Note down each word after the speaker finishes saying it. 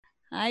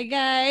Hi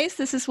guys,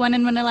 this is One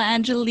in Manila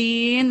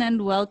Angeline and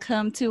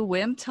welcome to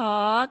Wim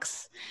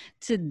Talks.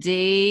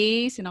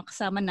 Today, sino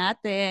kasama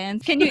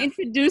natin? Can you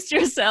introduce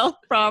yourself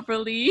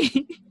properly?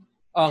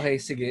 Okay,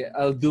 sige.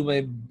 I'll do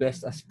my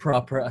best as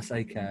proper as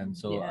I can.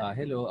 So, Yeah.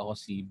 hello, ako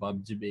si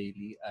Bob G.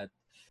 Bailey at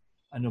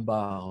ano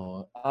ba ako?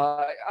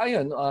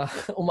 Ayun,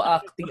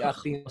 uma-acting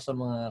ako sa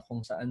mga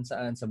kung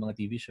saan-saan, sa mga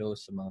TV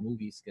shows, sa mga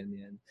movies,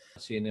 ganyan.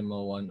 Cinema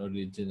One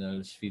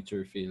Originals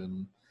feature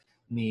film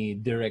ni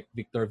Direct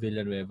Victor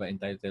Villanueva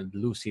entitled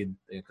Lucid.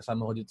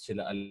 Kasama ko dito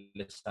sila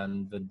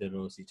Alessandro De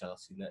Rossi tsaka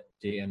sila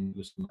J.M.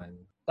 Guzman.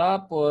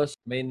 Tapos,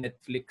 may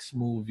Netflix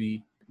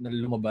movie na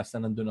lumabas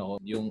na nandun ako.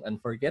 Yung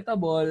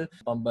Unforgettable,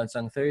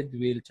 Pambansang Third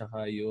Wheel,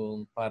 tsaka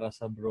yung Para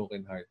sa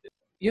Broken Hearted.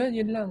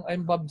 Yun lang.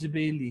 I'm Bob G.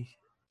 Bailey.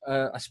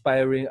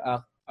 Aspiring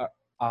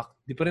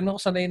di pa rin ako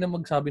sanay na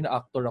magsabi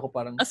na actor ako.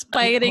 Parang,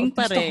 Aspiring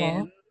pa artista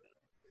rin.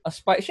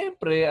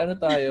 Siyempre,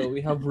 we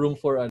have room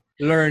for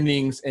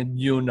learnings and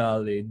new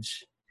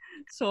knowledge.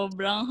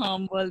 Sobrang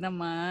humble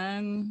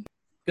naman.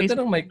 Ganda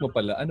ng mic mo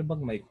pala. Ano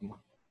bang mic mo?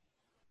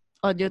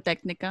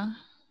 Audio-Technica.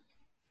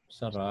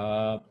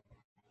 Sarap.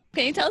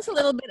 Can you tell us a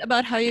little bit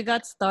about how you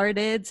got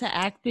started sa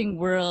acting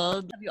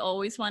world? Have you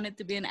always wanted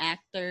to be an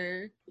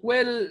actor?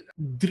 Well,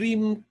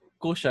 dream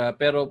ko siya,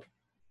 pero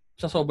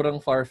sa sobrang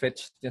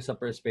far-fetched niya sa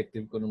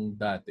perspective ko nung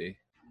dati,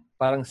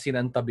 parang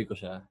sinantabi ko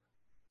siya.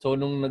 So,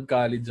 nung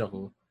nag-college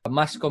ako,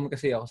 Masscom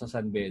kasi ako sa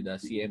San Beda,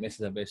 CMS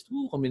the best,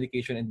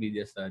 Communication and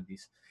Media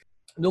Studies.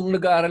 Nung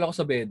nag-aaral ako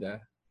sa Beda,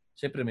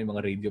 syempre may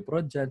mga radio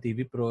prod dyan,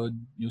 TV prod,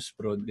 news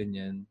prod,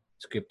 ganyan,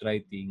 script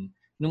writing.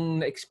 Nung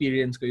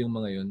na-experience ko yung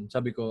mga yun,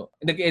 sabi ko,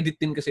 nag-edit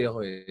din kasi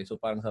ako eh.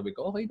 So parang sabi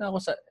ko, okay na ako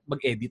sa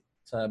mag-edit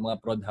sa mga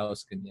prod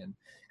house, ganyan.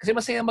 Kasi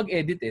masaya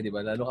mag-edit eh, di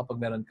ba? Lalo kapag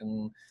meron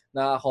kang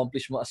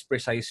na-accomplish mo as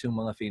precise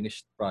yung mga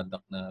finished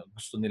product na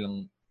gusto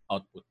nilang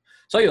output.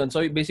 So yun,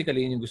 so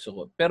basically yun yung gusto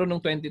ko. Pero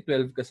nung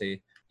 2012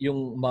 kasi,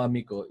 yung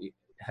mommy ko,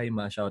 hi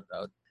ma, shout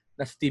out.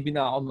 Nasa TV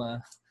na ako ma.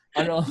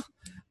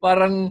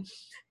 Parang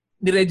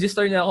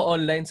niregister niya ako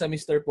online sa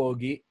Mr.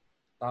 Pogi.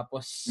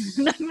 Tapos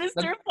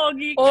Mr.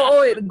 Pogi ka.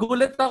 Oo,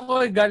 gulat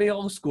ako. Galing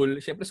akong school.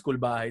 Siyempre school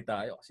bahay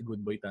tayo kasi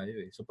good boy tayo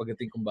eh. So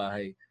pagdating kong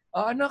bahay,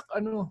 anak,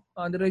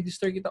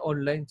 niregister kita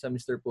online sa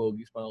Mr.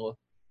 Pogi. Parang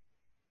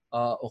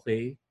ako,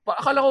 okay.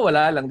 Akala ko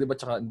wala lang, di ba?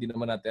 Tsaka hindi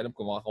naman natin alam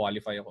kung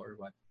makakwalify ako or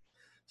what.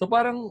 So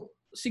parang,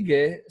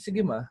 sige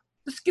ma.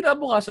 Tapos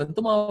kinabukasan,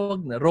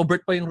 tumawag na.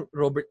 Robert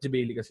G.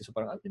 Bailey kasi. So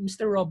parang,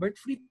 Mr. Robert,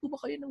 free po ba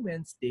kayo ng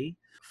Wednesday?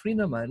 Free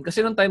naman.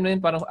 Kasi nung time na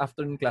yun, parang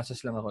afternoon classes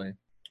lang ako eh.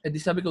 Eh di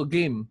sabi ko,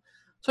 game.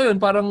 So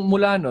yun, parang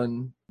mula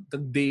nun,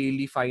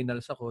 daily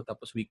finals ako,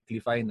 tapos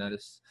weekly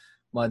finals,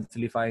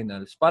 monthly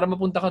finals. Para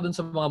mapunta ka dun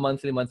sa mga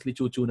monthly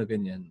chuchu na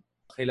ganyan.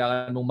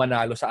 Kailangan mong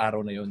manalo sa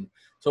araw na yun.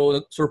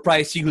 So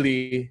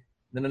surprisingly,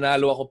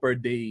 nananalo ako per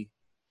day.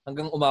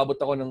 Hanggang umabot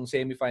ako ng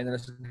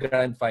semifinals,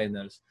 grand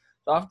finals.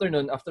 So after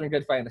ng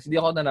grand finals, hindi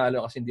ako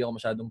nanalo kasi hindi ako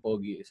masyadong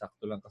pogi.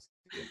 Sakto lang kasi.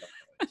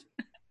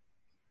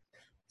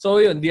 So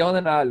yun, hindi ako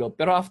nanalo.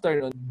 Pero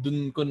after nun,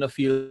 dun ko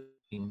na-feel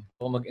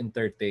ako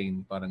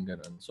mag-entertain. Parang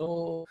ganun.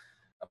 So,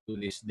 up to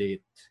this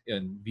date,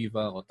 yun,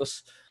 Viva ako.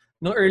 Tapos,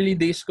 no early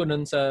days ko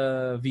nun sa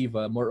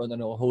Viva, more on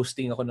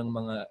hosting ako ng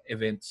mga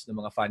events,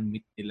 ng mga fan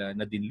meet nila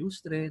Nadine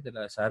Lustre,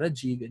 nila Sarah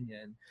G,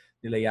 ganyan,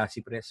 nila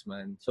Yasi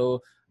Pressman.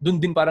 So, dun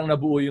din parang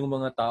nabuo yung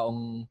mga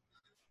taong,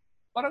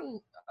 parang,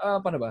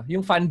 paano ba?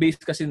 Yung fan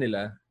base kasi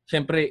nila,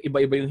 syempre,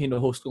 iba-iba yung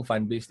hino-host kong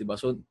fan base, di ba?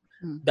 So,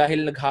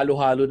 dahil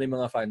naghalo-halo na yung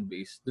mga fan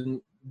base,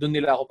 dun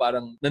nila ako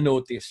parang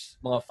na-notice,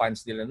 mga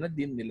fans nila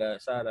Nadine,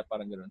 nila Sarah,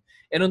 parang gano'n.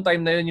 And noong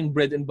time na yun, yung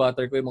bread and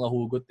butter ko, yung mga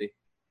hugot eh.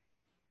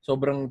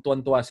 Sobrang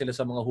tuwan-tuwa sila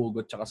sa mga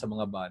hugot tsaka sa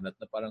mga banat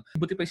na parang,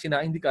 buti pa yung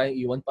sinaing, hindi kayang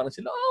iwan. Parang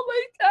sila, oh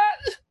my God!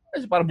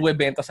 Kasi parang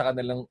buwebenta sa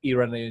kanilang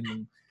era na yun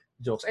yung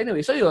jokes.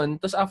 Anyway, so yun.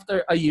 Tapos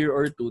after a year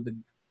or two,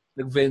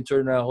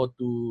 nag-venture na ako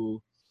to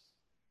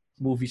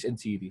movies and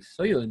series.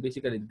 So yun,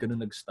 basically,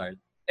 ganun nag-start.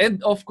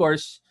 And of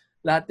course,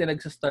 lahat na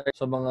nagsa-start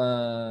sa mga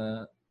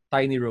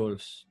tiny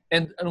roles.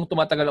 And anong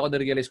tumatagal ako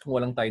na-realize kung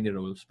walang tiny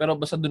roles. Pero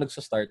basta doon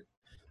nagsa-start,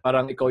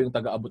 parang ikaw yung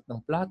taga-abot ng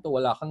plato,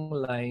 wala kang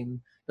line.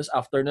 Tapos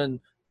after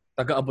nun,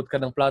 taga-abot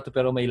ka ng plato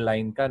pero may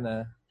line ka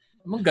na.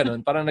 Mga ganun,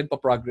 parang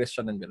nagpa-progress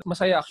siya ng ganun.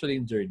 Masaya actually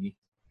yung journey.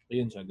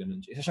 Ayun siya,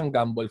 ganun siya. Isa siyang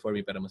gamble for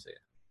me pero masaya.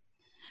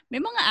 May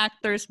mga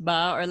actors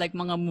ba or like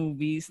mga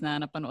movies na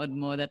napanood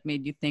mo that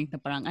made you think na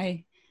parang,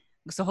 ay,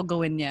 gusto ko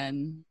gawin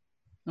yan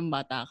nung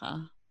bata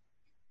ka?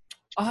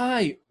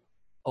 Ay,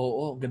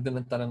 oo, ganda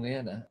ng tanong na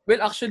yan.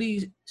 Well,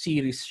 actually,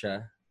 series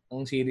siya.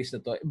 Ang series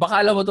na to.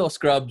 Baka alam mo to,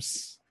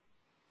 Scrubs.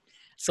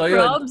 So,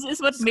 Scrubs yun, is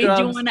what made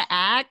you wanna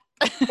act?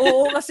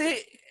 Oo,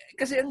 kasi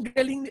ang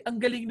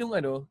galing nung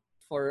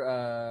for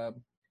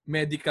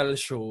medical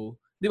show.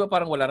 'Di ba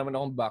parang wala naman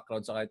akong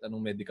background sa kahit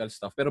anong medical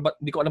stuff. Pero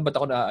hindi ko alam ba't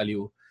ako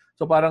naaaliw.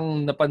 So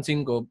parang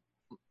napansin ko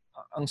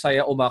ang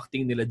saya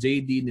umacting nila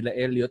JD, nila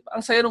Elliot.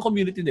 Ang saya ng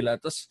community nila.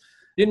 Tapos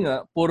yun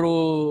nga,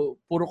 puro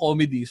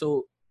comedy.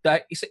 So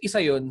isa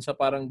 'yon sa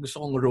parang gusto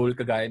kong role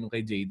kagaya nung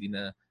kay JD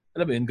na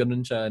alam mo yun,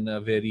 ganun siya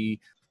na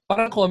very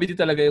parang comedy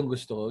talaga yung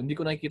gusto ko. Hindi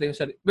ko nakikita yung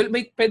sarili. Well,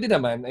 pwede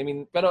naman. I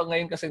mean, pero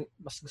ngayon kasi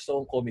mas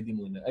gusto kong comedy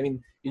muna. I mean,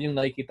 yun yung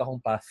nakikita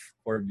kong path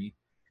for me.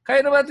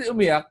 Kaya naman natin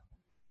umiyak.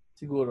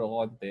 Siguro,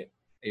 konti.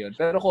 Ayun.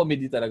 Pero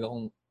comedy talaga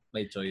kung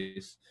may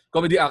choice.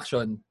 Comedy,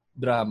 action,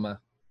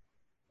 drama,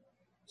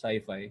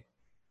 sci-fi.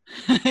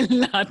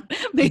 Lahat.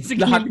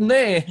 Basically. Lahat na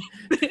eh.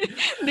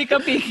 Hindi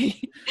ka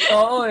picky.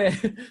 Oo eh.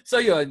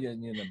 So yun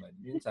naman.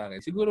 Yun sa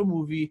akin. Siguro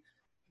movie,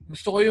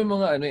 gusto ko yung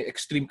mga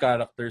extreme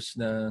characters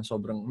na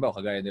sobrang,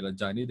 kagaya nila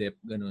Johnny Depp,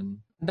 ganun.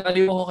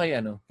 Naliw ako kay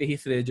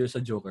Heath Ledger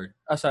sa Joker.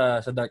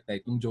 Sa Dark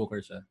Knight, yung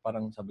Joker siya.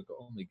 Parang sabi ko,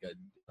 oh my God,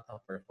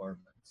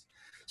 performance.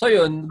 So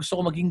yun, gusto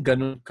ko maging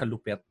ganun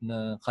kalupet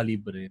na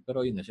kalibre.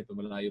 Pero yun na, syempre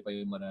malayo pa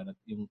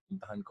yung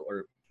puntahan ko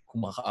or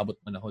kung makakaabot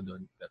man ako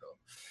doon. Pero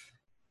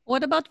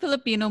what about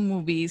Filipino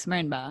movies?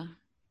 Meron ba?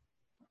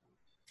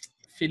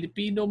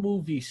 Filipino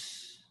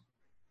movies.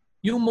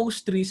 Yung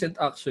most recent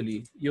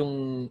actually,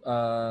 yung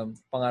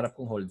Pangarap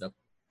Kong Hold Up.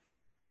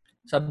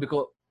 Sabi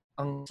ko,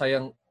 ang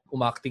sayang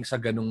umakting sa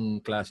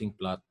ganung klaseng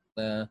plot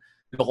na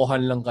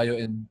lokohan lang kayo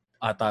and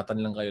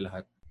atatan lang kayo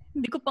lahat.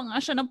 Hindi ko pa nga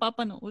siya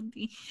napapanood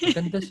eh.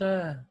 Ganda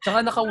siya.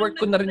 Tsaka naka-work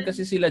ko na rin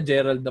kasi sila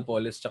Gerald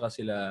Napoles tsaka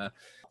sila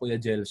Kuya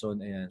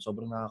Jelson. Ayan,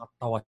 sobrang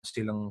nakakatawa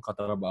silang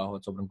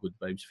katrabaho at sobrang good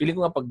vibes. Feeling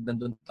ko nga pag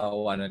nandun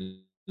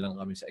tawanan lang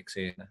kami sa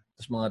eksena.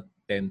 Tapos mga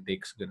 10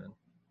 takes, ganun.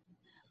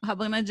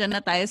 Habang nandiyan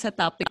na tayo sa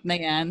topic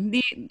na yan,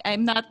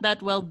 I'm not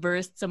that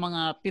well-versed sa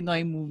mga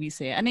Pinoy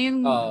movies eh. Ano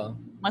yung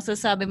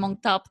masasabi mong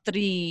top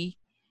 3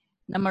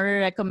 na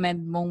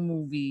marirecommend mong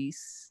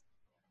movies?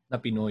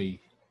 Na Pinoy.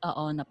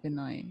 Oo, na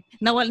Pinoy.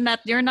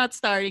 You're not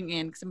starring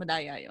in kasi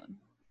madaya yon.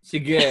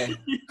 Sige.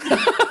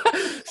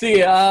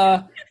 Sige,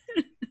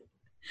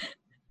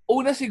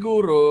 una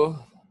siguro,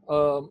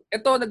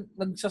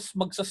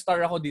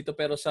 magsa-star ako dito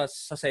pero sa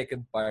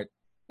second part.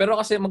 Pero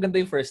kasi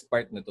maganda yung first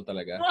part nito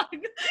talaga.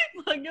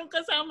 Wag yung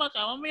kasama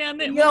ka. Mamaya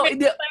na.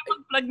 Hindi tayo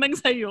mag-plug ng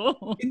sayo.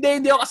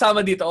 Hindi ako kasama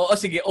dito. Oo,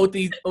 sige.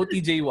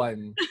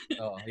 OTJ1.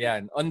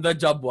 Yan. On the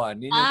Job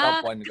 1. Yun yung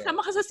top 1 ko.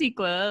 Kasama ka sa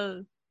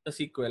sequel. Sa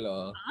sequel,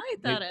 Ay,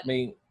 tara.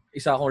 May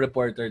isa akong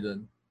reporter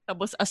doon.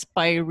 Tapos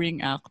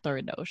aspiring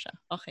actor daw siya.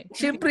 Okay.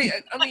 Siyempre,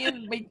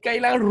 may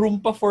kailangan room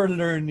pa for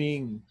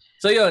learning.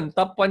 So yun,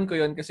 top 1 ko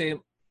yun kasi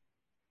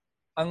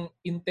ang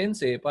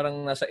intense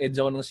parang nasa edge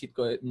ako ng seat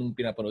ko nung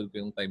pinapanood ko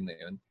yung time na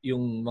yun.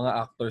 Yung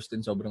mga actors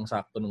din sobrang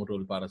sakto ng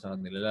role para sa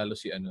kanila. Lalo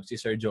si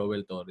Sir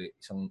Joel Torre,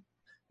 isang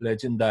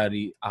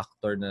legendary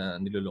actor na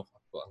nilulok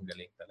ko. Ang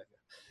galing talaga.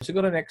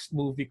 Siguro next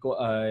movie ko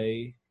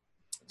ay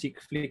chick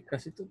flick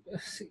kasi ito.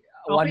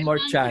 One More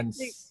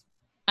Chance.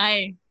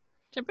 Ay,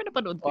 syempre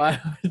napanood ko. One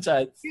More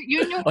Chance.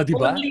 Yun yung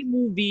diba? only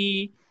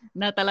movie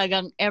na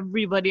talagang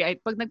everybody,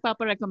 pag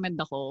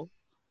nagpapa-recommend ako,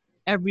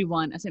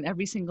 everyone, as in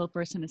every single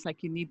person is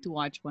like, you need to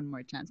watch One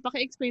More Chance.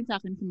 Paki-explain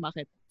sa akin kung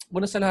bakit.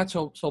 Muna sa lahat,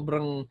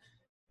 sobrang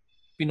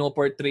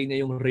pinoportray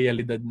niya yung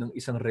realidad ng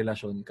isang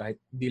relasyon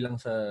kahit di lang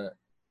sa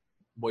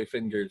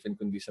boyfriend-girlfriend,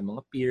 kundi sa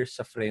mga peers,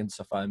 sa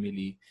friends, sa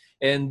family.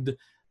 And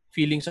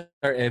feelings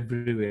are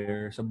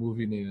everywhere sa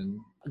movie na yun.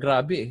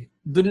 Grabe eh.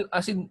 Dun,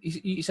 as in,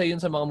 isa yun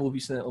sa mga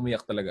movies na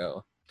umiyak talaga ako.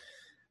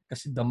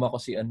 Kasi dama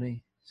ko si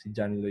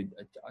Johnny Lloyd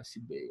at saka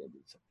si Bea.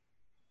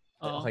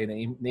 Okay,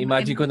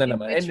 na-imagine ko na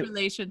naman. Which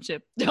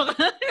relationship?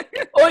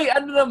 Oy,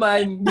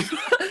 naman?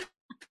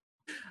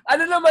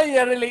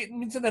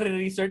 Minsan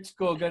nare-research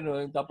ko,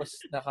 gano'n. Tapos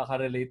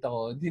nakaka-relate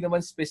ako. Hindi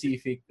naman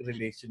specific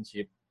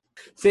relationship.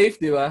 Safe,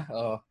 di ba?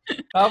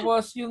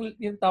 Tapos,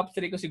 yung top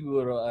 3 ko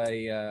siguro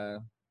ay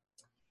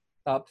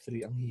top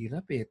 3. Ang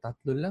hirap eh.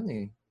 3 lang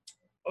eh.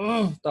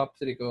 Top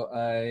 3 ko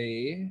ay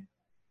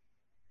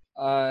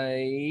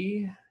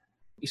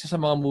isa sa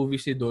mga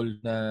movies ni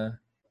Dol na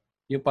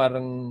yung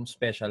parang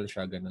special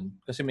siya, ganun.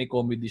 Kasi may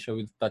comedy siya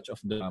with touch of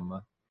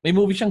drama. May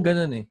movie siyang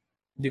ganun eh.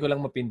 Hindi ko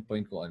lang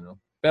ma-pinpoint ko ano.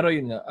 Pero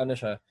yun nga,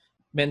 siya,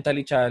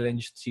 mentally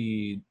challenged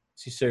si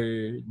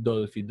Sir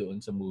Dolphy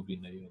doon sa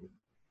movie na yun.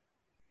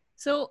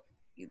 So,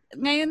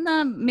 ngayon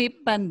na may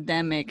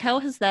pandemic, how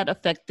has that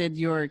affected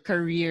your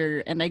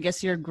career and I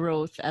guess your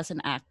growth as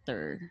an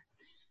actor?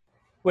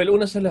 Well,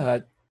 una sa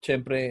lahat,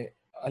 syempre,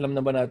 alam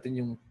na ba natin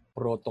yung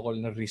protocol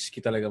na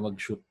risky talaga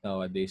mag-shoot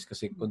nowadays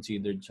kasi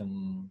considered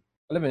siyang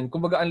alam mo yun,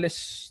 kumbaga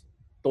unless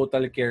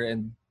total care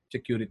and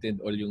security and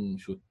all yung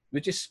shoot.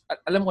 Which is,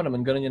 alam ko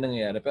naman, ganun yung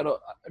nangyayari.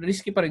 Pero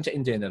risky pa rin siya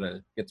in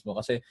general. Gets mo?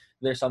 Kasi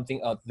there's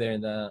something out there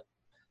na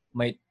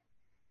might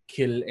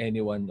kill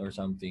anyone or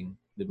something.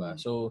 Diba?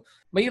 So,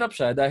 mahirap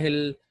siya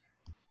dahil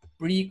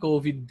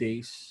pre-COVID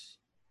days,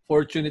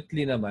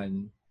 fortunately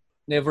naman,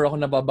 never ako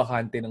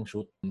nababakante ng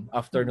shoot.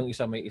 After nung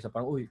may isa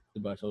parang,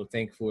 diba? So,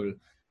 thankful.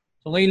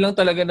 So, ngayon lang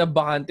talaga na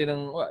bakante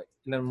ng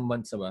ilang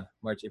months na ba?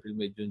 March, April,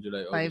 May, June,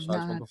 July, August.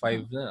 Halos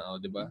magpa-5 na.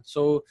 Diba?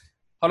 So,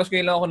 halos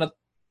ngayon lang ako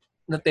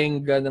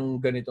natenga ng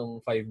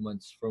ganitong 5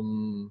 months from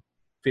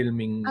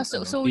filming.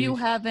 So you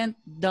haven't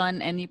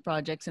done any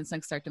project since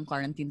nag-start yung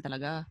quarantine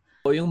talaga?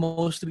 So, yung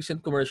most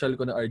recent commercial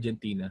ko na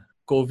Argentina,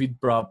 COVID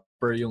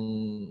proper yung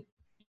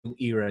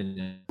era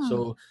niya.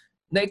 So,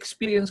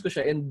 na-experience ko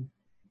siya and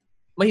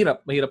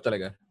mahirap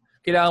talaga.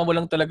 kailangan mo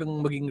lang talagang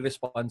maging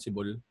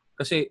responsible.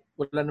 Kasi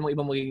wala namang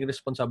ibang magiging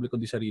responsable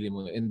kundi sarili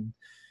mo. And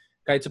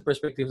kahit sa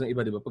perspective ng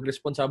iba, di ba? Pag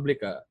responsable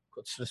ka,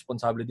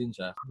 responsable din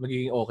siya,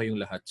 magiging okay yung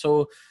lahat.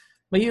 So,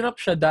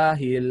 mahirap siya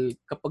dahil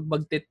kapag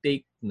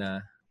magte-take na,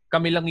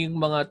 kami lang yung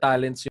mga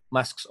talents, yung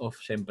masks off,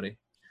 syempre.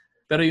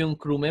 Pero yung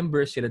crew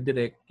members, sila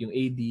direct, yung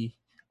AD,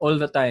 all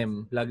the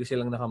time, lagi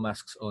silang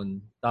naka-masks on.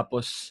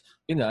 Tapos,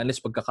 yun nga, unless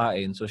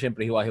pagkakain. So,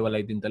 syempre,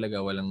 hiwa-hiwalay din talaga,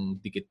 walang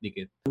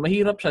dikit-dikit.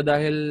 Mahirap siya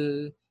dahil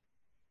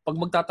pag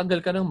magtatanggal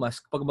ka ng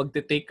mask, pag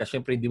magte-take ka,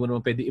 syempre, hindi mo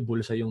naman pwede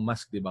ibulsa yung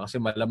mask, di ba?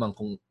 Kasi malamang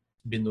kung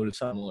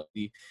binulsa mo,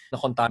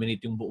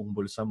 na-contaminate yung buong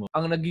bulsa mo.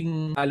 Ang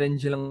naging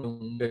challenge lang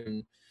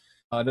yung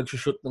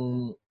nagsushoot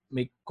ng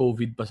may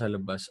COVID pa sa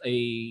labas ay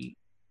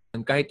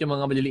kahit yung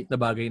mga maliliit na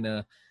bagay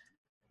na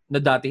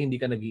dati hindi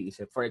ka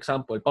nag-iisip. For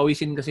example,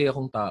 pawisin kasi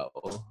akong tao.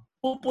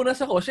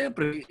 Pupunas ako,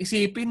 syempre,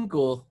 isipin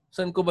ko,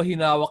 saan ko ba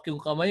hinawak yung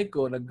kamay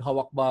ko?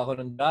 Naghawak ba ako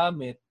ng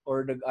gamit?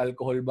 Or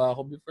nag-alcohol ba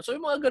ako before? So,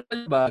 yung mga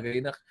ganun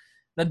bagay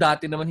na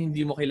dati naman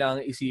hindi mo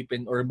kailangan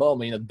isipin or ba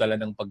may nagdala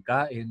ng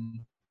pagkain.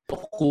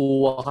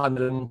 Kukuha ka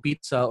ng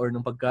pizza or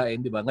ng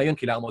pagkain, di ba? Ngayon,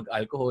 kailangan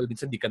mag-alcohol.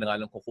 Minsan, di ka na nga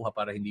lang kukuha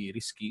para hindi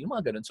risky. Yung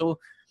mga ganun. So,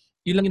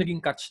 yun lang yung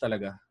naging catch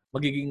talaga.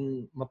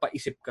 Magiging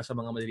mapaisip ka sa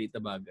mga maliliit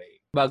na bagay.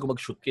 Bago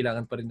mag-shoot,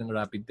 kailangan pa rin ng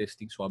rapid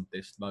testing, swab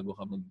test bago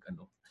ka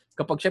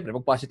Kapag syempre,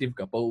 pag positive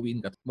ka,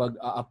 pauwiin ka,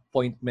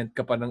 mag-appointment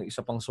ka pa ng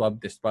isa pang swab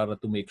test para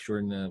to make sure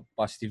na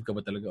positive ka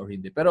ba talaga or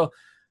hindi. Pero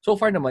so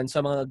far naman,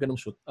 sa mga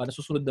ganong shoot,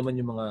 nasusunod naman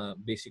yung mga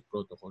basic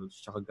protocols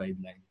tsaka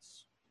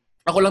guidelines.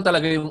 Ako lang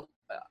talaga yung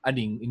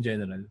aning in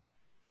general.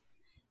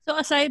 So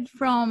aside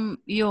from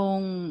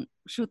yung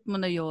shoot mo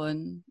na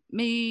yon,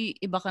 may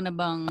iba ka na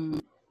bang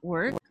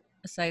work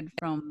aside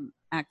from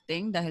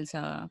acting dahil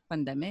sa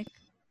pandemic?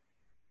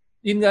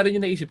 Yun nga rin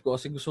yung naisip ko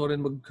kasi gusto ko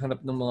rin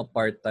maghanap ng mga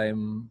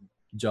part-time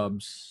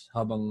jobs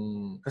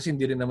kasi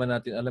hindi rin naman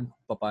natin alam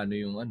kung paano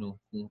yung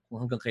kung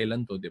hanggang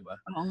kailan to, di ba?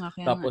 Oo nga,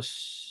 kaya Tapos,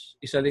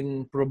 isa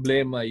ring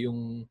problema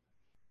yung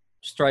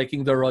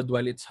striking the rod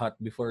while it's hot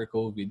before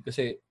COVID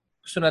kasi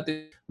gusto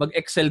natin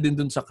mag-excel din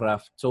dun sa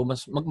craft. So,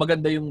 mas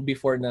maganda yung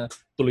before na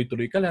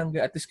tuloy-tuloy ka lang.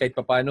 At least kahit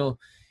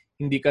paano,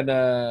 hindi ka na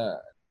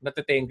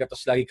natetenga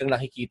tapos lagi kang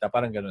nakikita.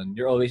 Parang ganun.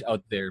 You're always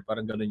out there.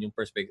 Parang ganun yung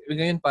perspective.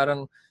 Ngayon,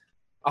 parang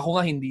ako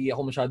nga hindi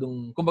ako masyadong,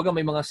 kumbaga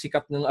may mga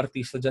sikat ng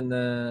artista dyan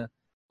na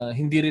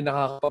hindi rin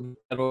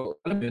nakakapaglaro.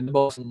 Alam mo yun,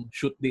 nabawas ang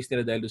shoot days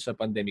nila dahil sa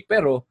pandemic.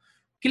 Pero,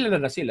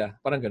 kilala na sila.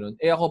 Parang ganun.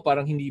 Ako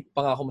parang hindi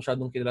pa nga ako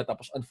masyadong kilala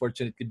tapos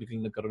unfortunately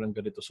biglang nagkaroon ng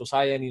ganito. So,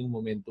 sayang yung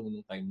momentum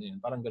ng time na yun.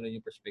 Parang ganun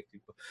yung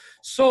perspective ko.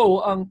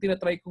 So, ang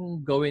tinatry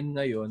kong gawin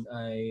ngayon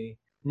ay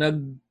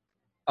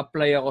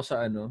nag-apply ako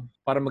sa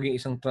para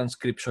maging isang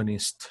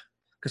transcriptionist.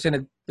 Kasi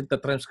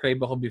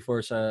nagta-transcribe ako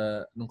before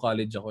nung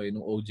college ako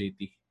nung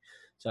OJT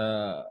sa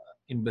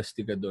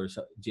investigador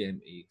sa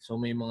GMA. So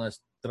may mga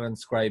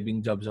transcribing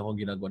jobs ako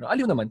ginagawa.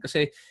 Aliw naman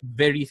kasi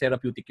very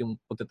therapeutic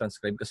yung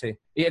pagta-transcribe kasi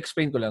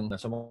i-explain ko lang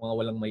sa mga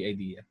walang may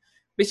idea.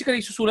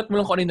 Basically, susulat mo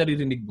lang kung ano yung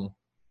naririnig mo.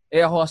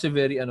 Ako kasi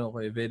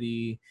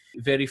very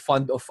very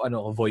fond of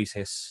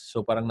voices.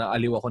 So parang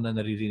naaliw ako na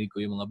naririnig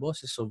ko yung mga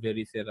boses. So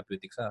very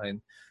therapeutic sa akin.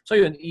 So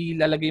yun,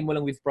 ilalagay mo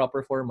lang with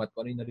proper format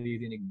kung ano yung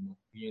naririnig mo.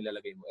 Yun yung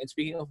ilalagay mo. And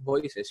speaking of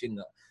voices, yun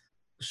nga.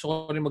 Gusto ko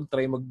rin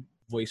mag-try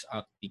mag-voice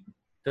acting.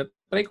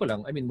 Try ko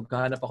lang. I mean,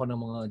 magkahanap ako ng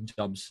mga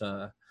jobs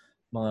sa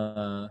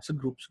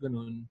groups,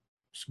 ganun.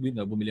 So, yun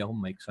na, bumili akong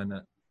mic.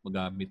 Sana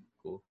magamit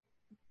ko.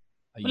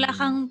 Ayun. Wala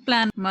kang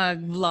plan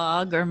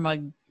mag-vlog or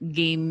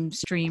mag-game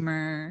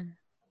streamer?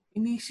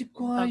 Inisip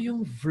ko nga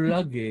yung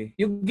vlog eh.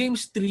 Yung game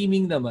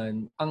streaming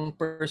naman, ang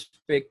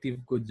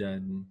perspective ko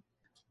dyan,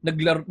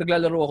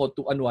 naglalaro ako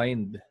to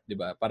unwind, di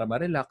ba? Para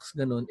ma-relax,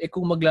 ganun.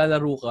 Kung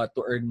maglalaro ka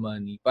to earn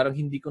money, parang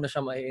hindi ko na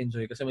siya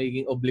ma-enjoy kasi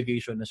magiging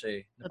obligation na siya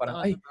eh. Na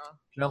parang,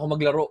 kailangan ko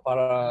maglaro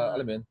para,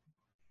 alam mo yun,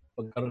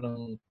 pagkaroon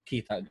ng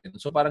kita.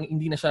 Ganun. So parang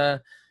hindi na siya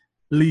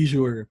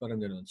leisure, parang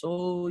ganun.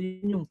 So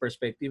yun yung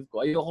perspective ko.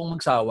 Ayokong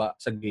magsawa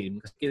sa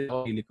game kasi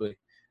kinakahili ko eh.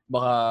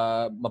 Baka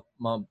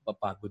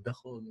mapagod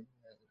ako.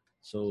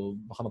 So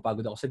baka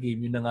mapagod ako sa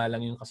game. Yun na nga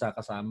lang yung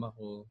kasama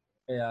ko.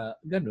 Kaya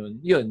ganun.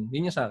 Yun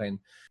yung sa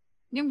akin.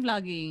 Yung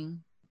vlogging?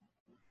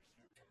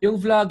 Yung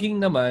vlogging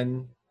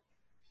naman,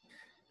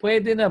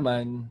 pwede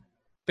naman,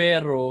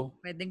 pero...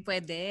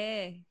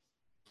 Pwede.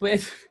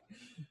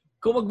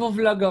 Kung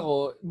mag-vlog ako,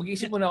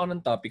 mag-iisip muna ako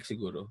ng topic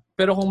siguro.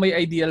 Pero kung may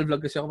ideal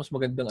vlog kasi ako, mas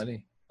magandang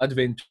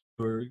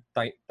adventure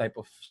type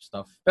of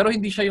stuff. Pero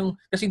hindi siya yung...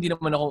 Kasi hindi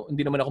naman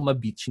ako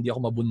ma-beach, hindi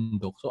ako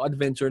mabundok. So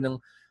adventure ng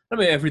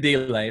everyday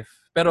life.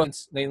 Pero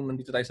ngayon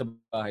nandito tayo sa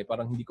bahay,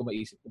 parang hindi ko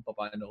maisip kung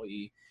paano ko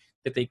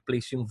i-take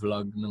place yung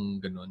vlog ng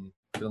ganun.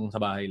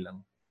 Sa bahay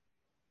lang.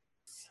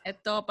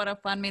 Ito, para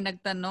fun, may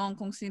nagtanong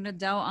kung sino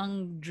daw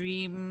ang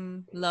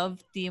dream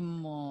love team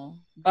mo.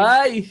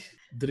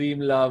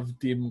 Dream love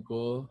team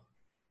ko.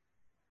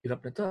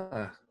 Hirap na to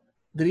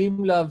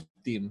Dream love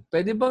team.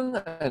 Pwede bang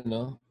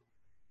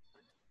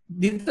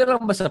dito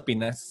lang ba sa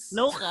Pinas?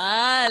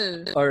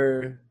 Local.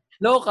 Or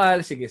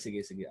local? Sige.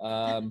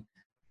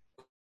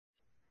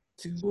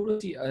 Siguro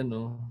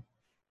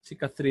si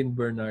Catherine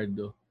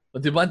Bernardo. O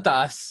diba ang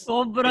taas?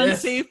 Sobrang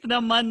safe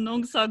naman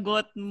nung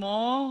sagot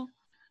mo.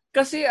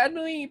 Kasi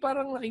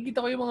parang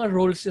nakikita ko yung mga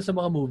roles niya sa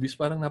mga movies,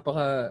 parang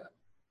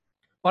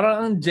parang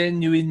ang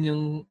genuine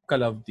yung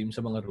ka-love team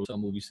sa mga roles sa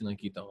movies na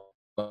nakikita ko.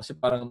 Kasi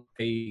parang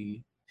kay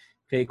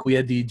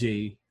Kuya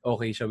DJ,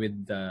 okay siya with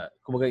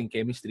kumbaga yung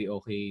chemistry,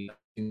 okay.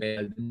 Yung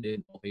Alden din,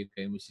 okay yung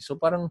chemistry. So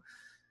parang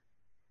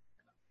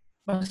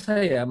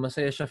masaya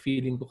siya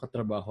feeling ko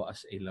katrabaho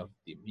as a love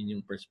team. Yun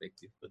yung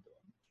perspective ko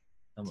doon.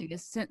 Sige,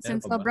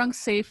 since sobrang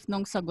safe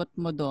nung sagot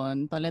mo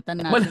doon,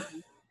 palitan natin.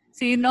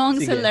 Sino ang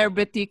Sige.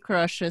 celebrity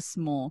crushes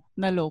mo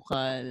na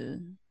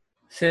local?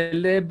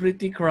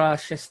 Celebrity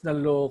crushes na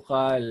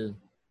local.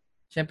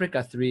 Siyempre,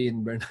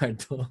 Catherine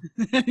Bernardo.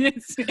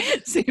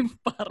 Safe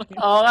pa rin.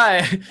 Okay.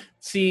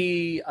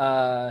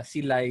 Si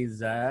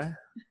Liza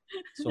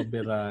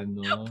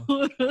Soberano.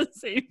 Puro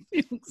safe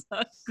yung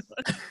sagot.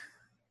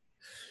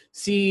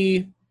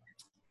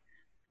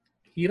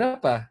 Hirap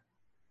pa.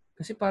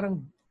 Kasi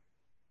parang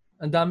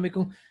ang dami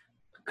kong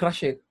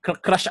crush eh.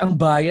 Crush ang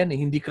bayan eh.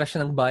 Hindi crush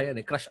ng bayan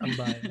eh. Crush ang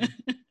bayan.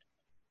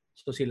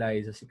 So si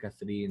Liza, si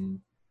Catherine,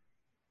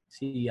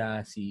 si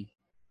Yasi.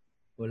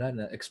 Wala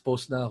na.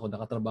 Exposed na ako.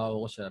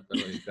 Nakatrabaho ko siya. Pero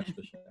i-crush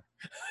ko siya.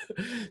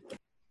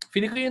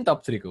 Feeling ko yung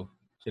top 3 ko.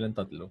 Silang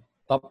tatlo.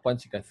 Top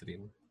 1 si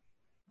Catherine.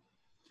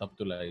 Top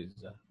 2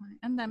 Liza.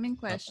 Ang daming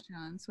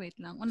questions. Wait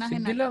lang.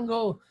 Unahin Sige lang,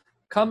 go.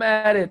 Come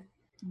at it.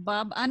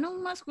 Bob,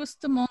 anong mas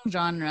gusto mong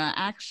genre?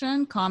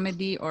 Action,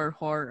 comedy, or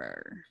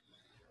horror?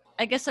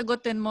 I guess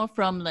sagutin mo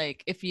from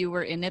like if you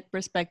were in it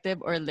perspective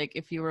or like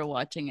if you were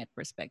watching it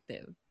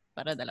perspective.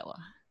 Para dalawa.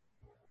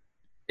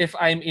 If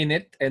I'm in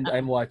it and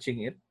I'm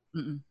watching it.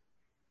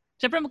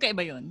 Siyempre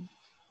magkaiba yun.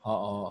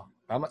 Oo.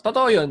 Tama.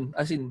 Totoo yun.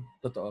 As in,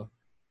 totoo.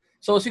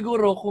 So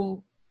siguro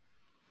kung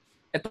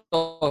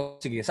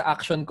sige, sa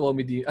action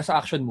comedy,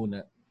 sa action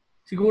muna.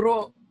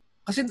 Siguro,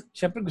 kasi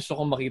siyempre gusto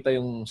kong makita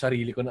yung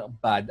sarili ko na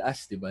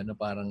badass, di ba? Na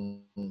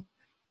parang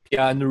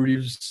Keanu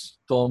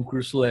Reeves, Tom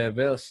Cruise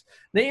levels.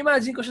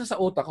 Na-imagine ko siya sa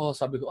utak ko.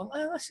 Sabi ko, ang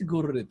angas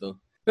siguro nito.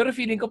 Pero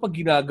feeling ko pag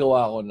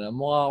ginagawa ko na,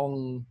 mukha akong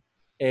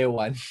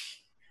ewan.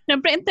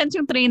 Siyempre, intense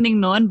yung training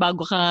noon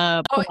bago ka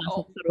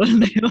pumasok sa role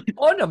na yun.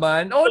 Oo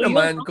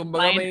naman.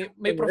 Kumbaga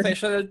may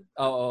professional,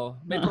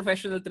 may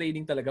professional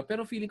training talaga.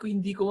 Pero feeling ko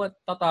hindi ko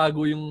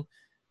matatago yung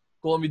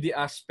comedy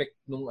aspect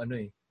nung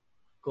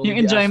yung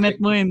enjoyment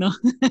mo no?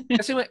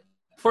 Kasi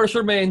for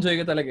sure may enjoy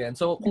ka talaga yan.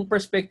 So, kung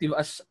perspective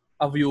as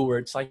a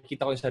viewer,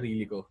 nakikita ko yung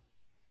sarili ko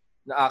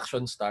na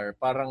action star,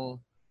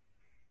 parang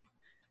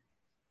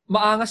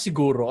maangas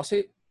siguro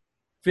kasi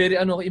very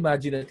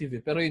imaginative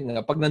eh. Pero yun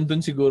nga, pag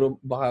nandun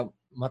siguro baka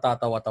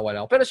matatawa-tawa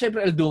lang ako. Pero syempre,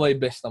 I'll do my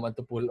best naman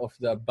to pull off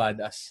the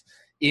badass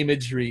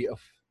imagery of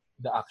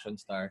the action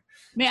star.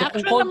 May so,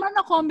 action naman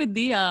na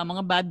comedy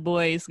mga Bad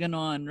Boys,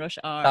 ganon, Rush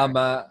Hour.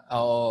 Tama,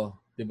 oo.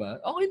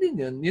 Diba? Okay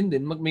din yun. Yun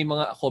din, may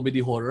mga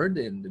comedy horror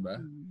din, diba?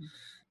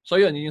 So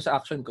yun yung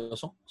sa action ko.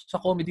 So sa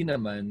comedy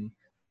naman,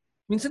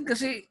 minsan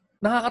kasi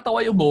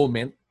nakakatawa yung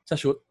moment sa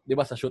shoot.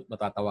 Diba? Sa shoot,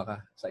 matatawa ka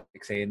sa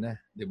eksena.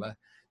 Diba?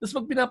 Tapos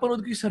pag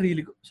pinapanood ko yung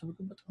sarili ko, sabi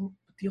ko, ba't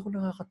di ako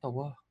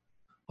nakakatawa?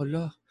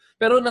 Hala.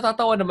 Pero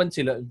natatawa naman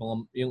sila,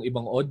 yung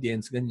ibang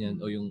audience,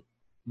 ganyan, o yung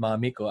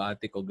mami ko,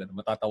 ate ko, ganun,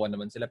 matatawa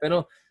naman sila.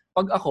 Pero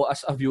pag ako,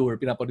 as a viewer,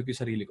 pinapanood ko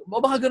yung sarili ko,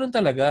 baka ganun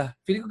talaga.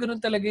 Feeling ko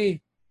ganun talaga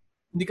eh.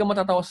 Hindi ka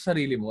matatawa sa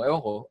sarili mo.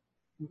 Ewan ko.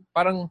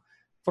 Parang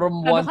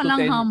from 1 to 10. Ka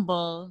lang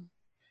humble.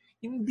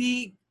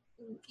 Hindi.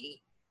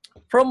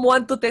 From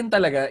 1 to 10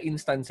 talaga,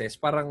 instances,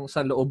 parang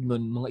sa loob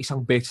nun, mga isang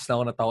beses na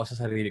ako natawa sa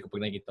sarili ko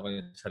pag nakikita ko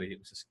yung sarili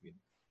ko sa screen.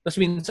 Tapos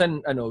minsan,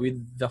 with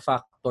the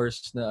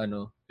factors na,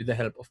 with the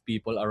help of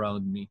people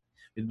around me,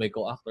 with my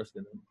co-actors,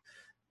 ganun.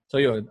 So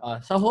yun.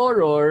 Sa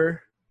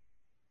horror,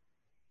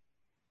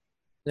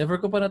 never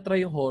ko pa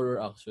na-try yung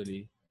horror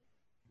actually.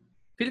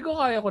 Feel ko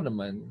kaya ko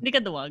naman. Hindi ka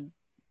duwag?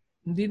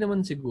 Hindi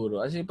naman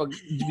siguro. Kasi pag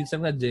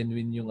minsan nga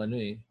genuine yung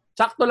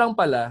Sakto lang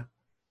pala.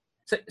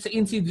 Sa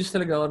Insidious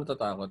talaga ako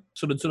natatakot.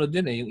 Sunod-sunod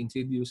yun yung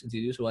Insidious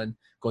 1,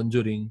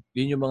 Conjuring.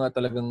 Yun yung mga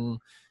talagang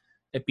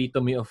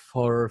epitome of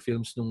horror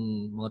films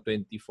nung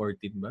mga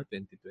 2014 ba?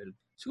 2012.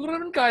 Siguro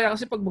naman kaya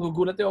kasi pag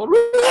magugulat ako,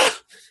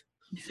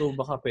 so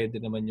baka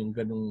pwede naman yung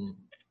ganung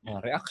mga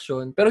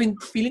reaction. Pero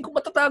feeling ko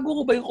matatago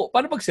ko ba yung...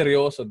 Paano pag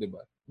seryoso, di ba?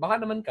 Baka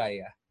naman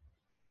kaya.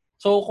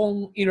 So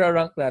kung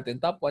i-rank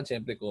natin, top 1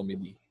 siyempre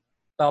comedy.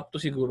 Top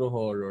 2 siguro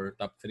horror.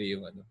 Top 3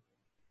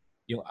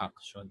 yung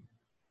action.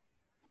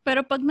 Pero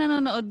pag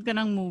nanonood ka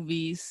ng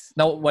movies...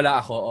 Wala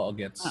ako,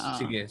 gets.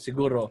 Sige,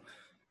 siguro.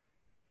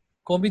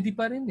 Comedy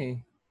pa rin eh.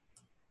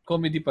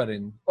 Comedy pa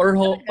rin. Or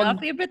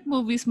favorite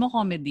movies mo,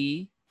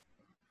 comedy?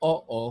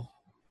 Oo.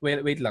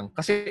 Wait lang.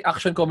 Kasi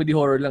action, comedy,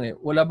 horror lang eh.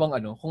 Wala bang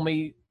kung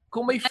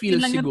may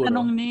feels siguro. Yung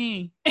tanong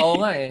ni.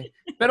 Oo nga eh.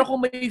 Pero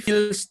kung may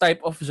feels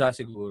type of siya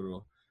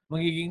siguro,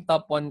 magiging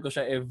top 1 ko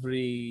siya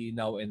every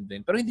now and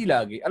then. Pero hindi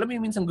lagi. Alam mo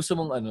yung minsan gusto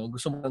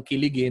mong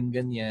kiligin,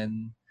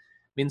 ganyan.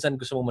 Minsan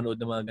gusto mong manood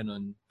ng mga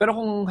ganun. Pero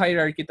kung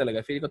hierarchy talaga,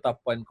 feel ko top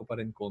 1 ko pa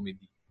rin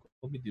comedy.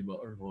 Comedy ba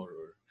or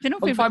horror?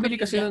 Sinong pag family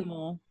kasi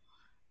mo?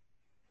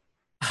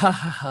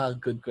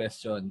 Good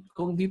question.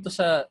 Kung dito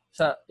sa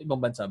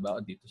ibang bansa ba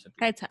o dito sa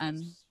Pilipinas? Kahit saan.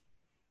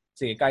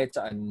 Sige, kahit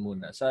saan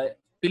muna. Sa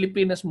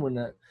Pilipinas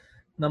muna,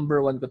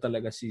 number 1 ko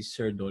talaga si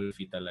Sir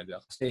Dolphy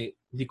talaga. Kasi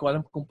hindi ko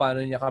alam kung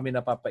paano niya kami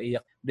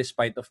napapaiyak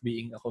despite of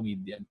being a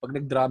comedian. Pag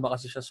nagdrama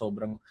kasi siya,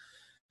 sobrang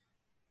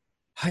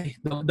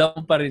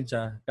damdamin pa rin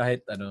siya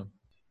kahit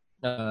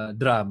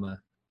drama.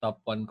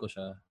 Top 1 ko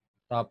siya.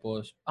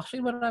 Tapos,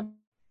 actually marami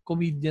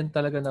comedian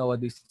talaga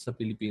nowadays sa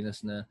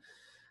Pilipinas na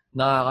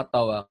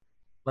nakakatawa.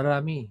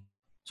 Marami.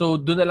 So,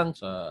 doon na lang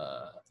sa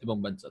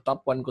ibang bansa.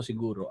 Top 1 ko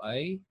siguro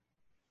ay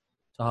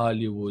sa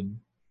Hollywood,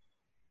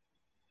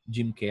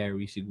 Jim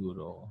Carrey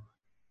siguro.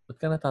 Ba't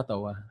ka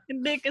natatawa?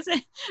 Hindi, kasi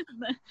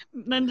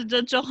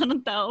nandjudge ako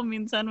ng tao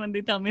minsan when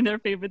they tell me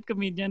their favorite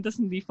comedian tapos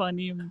hindi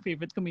funny yung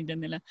favorite comedian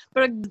nila.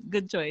 Pero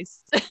good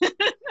choice.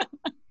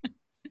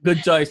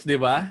 Good choice, di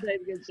ba?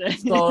 Good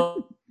choice.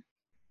 So,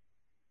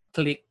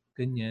 Click,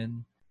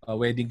 ganyan.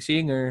 Wedding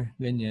Singer,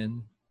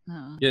 ganyan.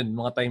 Yun,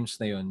 mga times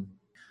na yun.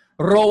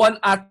 Rowan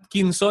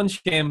Atkinson,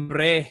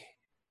 syempre.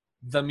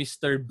 The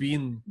Mr.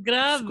 Bean.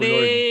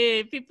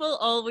 Grabe! People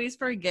always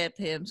forget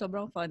him.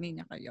 Sobrang funny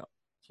niya kayo.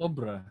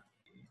 Sobra.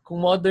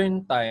 Kung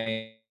modern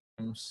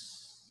times,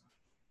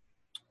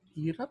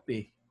 hirap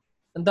eh.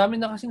 Ang dami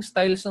na kasing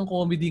styles ng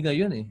comedy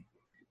ngayon eh.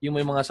 Yung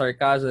may mga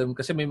sarcasm,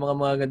 kasi may mga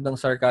magandang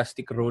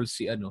sarcastic roles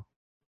si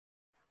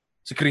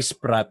Chris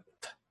Pratt,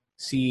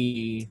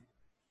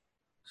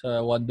 sa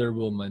Wonder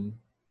Woman.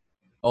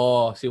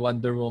 Si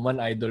Wonder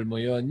Woman, idol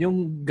mo yon.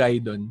 Yung guy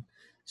doon,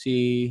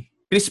 si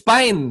Chris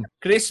Pine.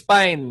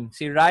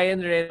 Si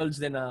Ryan Reynolds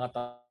din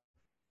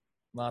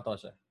nakakatawa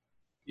siya.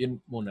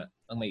 Yun muna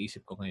ang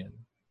naisip ko ngayon.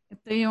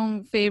 Ito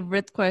yung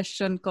favorite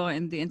question ko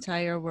in the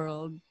entire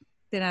world.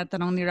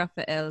 Tinatanong ni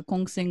Rafael,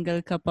 kung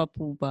single ka pa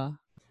po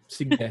ba?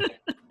 Sige.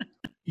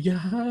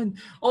 Yan.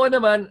 Oo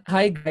naman.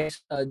 Hi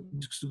guys.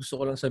 Gusto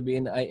ko lang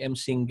sabihin, I am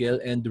single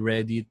and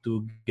ready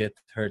to get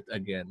hurt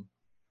again.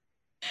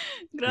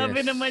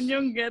 Grabe naman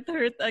yung get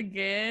hurt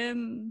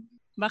again.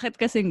 Bakit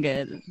ka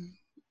single?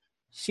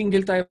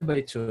 Single tayo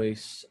by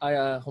choice.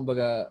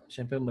 Kumbaga,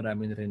 syempre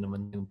marami na rin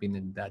naman yung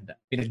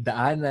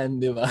pinagdaanan,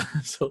 di ba?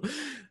 So,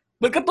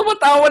 ba't ka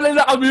tumatawa na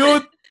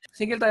nakamute?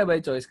 Single tayo by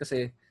choice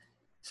kasi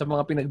sa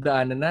mga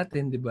pinagdaanan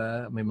natin, di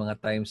ba? May mga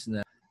times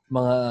na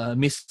mga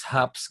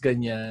mishaps,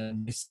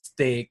 ganyan,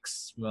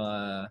 mistakes, mga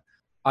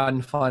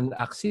unfun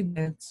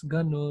accidents,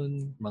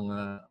 ganun,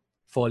 mga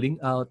falling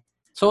out.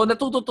 So,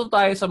 natututo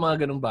tayo sa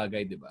mga ganung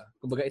bagay, di ba?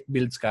 Kumbaga, it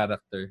builds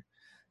character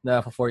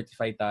na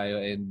fortify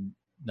tayo and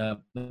na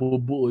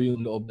nabubuo yung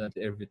loob natin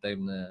every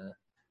time na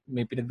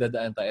may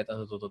pinagdadaan tayo at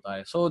natututo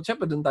tayo. So,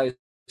 syempre, dun tayo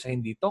sa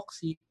hindi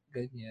toxic,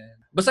 ganyan.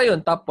 Basta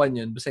yun, top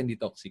 1 yun, basta hindi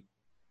toxic.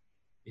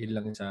 Yun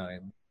lang sa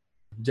akin.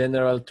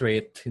 General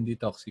trait, hindi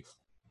toxic.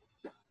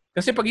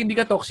 Kasi pag hindi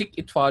ka toxic,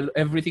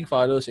 everything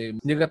follows eh.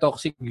 Hindi ka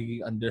toxic,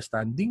 magiging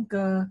understanding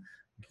ka,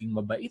 magiging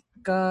mabait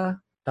ka.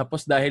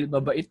 Tapos dahil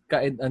mabait ka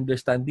and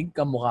understanding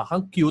ka, mukha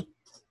kang cute,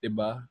 'di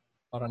ba?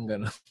 Parang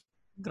gano'n.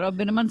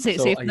 Grabe naman,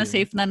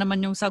 safe na naman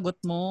yung sagot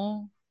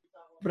mo.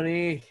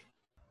 Pre,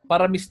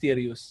 para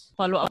mysterious.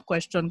 Follow-up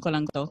question ko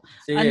lang to.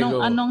 Sige,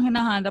 anong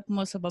hinahanap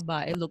mo sa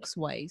babae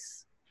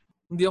looks-wise?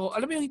 Hindi ako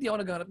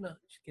naghahanap na.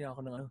 Kaya ako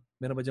ng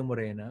meron ba diyang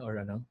morena or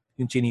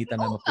yung chinita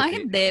na maputi?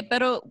 Hindi,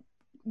 pero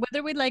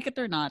whether we like it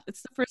or not,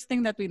 it's the first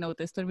thing that we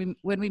notice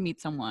when we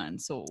meet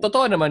someone. So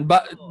totoo naman,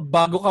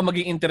 bago ka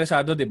maging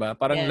interesado, 'di ba?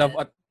 Parang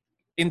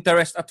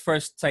interest at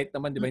first sight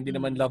naman, 'di ba? Hindi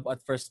naman love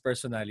at first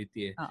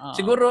personality eh.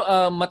 Siguro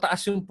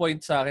mataas yung point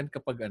sa akin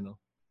kapag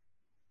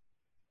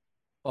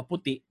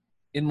maputi.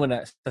 Yun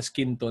muna, sa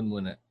skin tone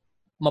muna.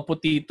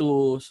 Maputi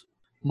to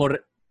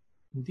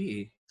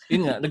hindi eh.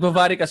 Yun nga,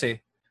 nagva-vary kasi.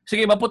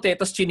 Sige, maputi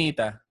tas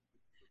chinita.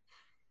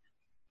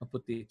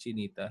 Maputi,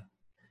 chinita.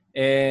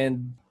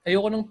 And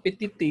ayoko ng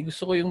petit eh.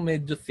 Gusto ko yung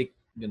medyo thick.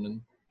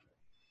 Ganun.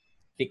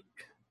 Thick.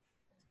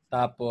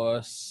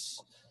 Tapos,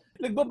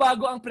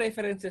 nagbabago ang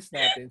preferences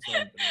natin.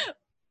 Siyempre.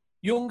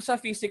 Yung sa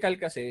physical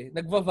kasi,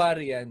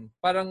 nagva-vary yan.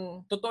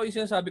 Parang, totoo yung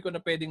sinasabi ko na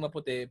pwedeng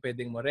maputi,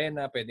 pwedeng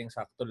morena, pwedeng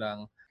sakto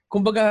lang.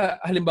 Kumbaga,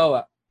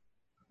 halimbawa,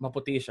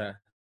 maputi siya.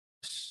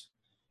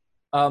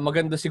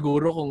 Maganda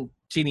siguro kung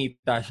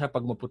chinita siya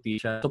pag maputi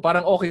siya. So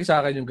parang okay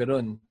sa akin yung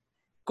gano'n.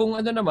 Kung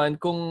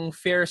kung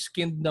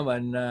fair-skinned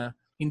naman na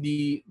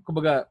hindi,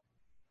 kumbaga,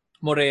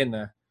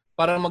 morena,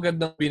 parang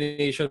magandang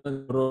combination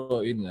ng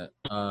yun nga,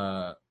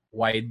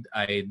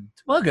 wide-eyed,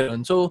 mga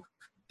gano'n. So,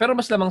 pero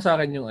mas lamang sa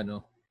akin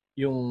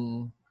yung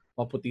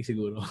maputi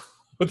siguro.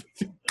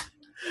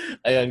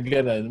 Ayan,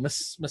 gano'n.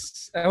 Mas,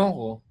 ewan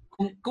ko.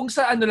 Kung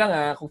sa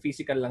kung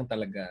physical lang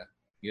talaga,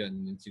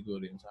 yun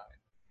siguro yung sa akin.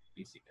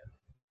 Physical.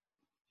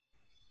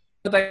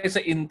 Tayo sa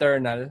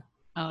internal.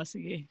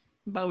 Sige.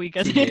 Bawi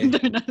ka sa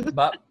internal.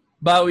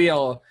 Bawi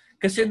ako.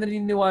 Kasi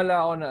naniniwala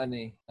ako na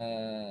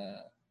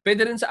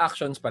pwede rin sa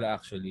actions pala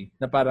actually.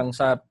 Na parang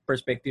sa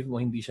perspective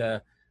mo, hindi siya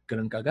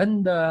ganun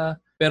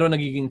kaganda. Pero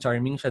nagiging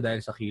charming siya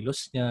dahil sa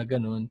kilos niya,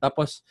 ganun.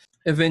 Tapos,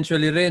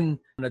 eventually rin,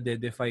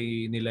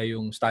 nade-defy nila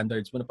yung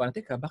standards mo na parang,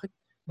 teka,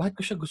 bakit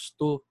ko siya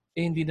gusto?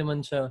 hindi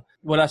naman siya,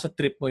 wala sa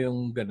trip mo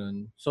yung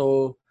ganun.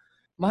 So,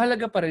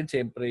 mahalaga pa rin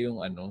siyempre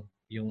yung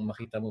yung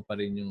makita mo pa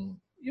rin yung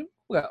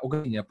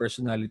ugali niya,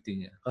 personality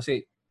niya.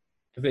 Kasi,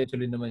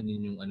 eventually naman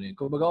yun yung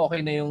kumbaga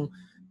okay na yung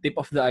tip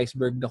of the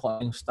iceberg na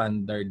kung yung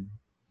standard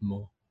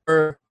mo.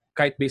 Or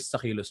kahit based sa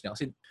kilos niya.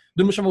 Kasi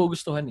doon mo siya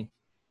magugustuhan eh.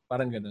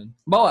 Parang ganun.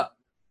 Bawa,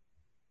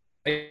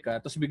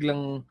 tapos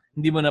biglang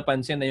hindi mo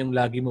napansin na yung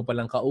lagi mo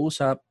palang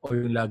kausap o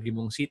yung lagi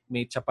mong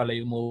seatmate, siya pala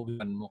yung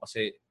magugustuhan mo.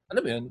 Kasi,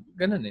 alam mo yun,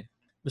 ganun eh.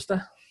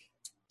 Basta,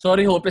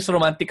 sorry, hopeless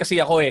romantic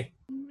kasi ako eh.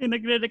 May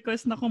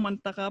nagre-request na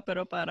kumanta ka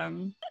pero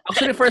parang...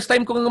 Actually, first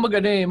time ko nga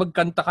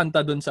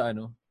magkanta-kanta doon sa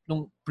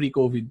nung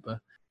pre-COVID pa.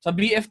 Sa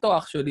BF to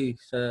actually,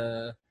 sa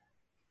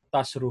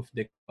taas roof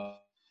deck pa.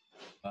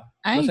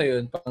 Basta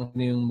yun, parang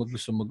yung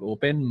gusto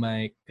mag-open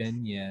mic,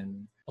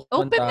 ganyan.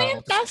 Open na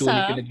yung taas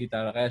Tapos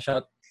pinag-gitara.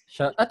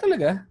 Kaya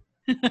talaga?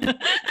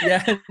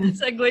 Yan.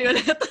 Segue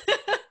ulit.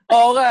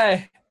 Oo nga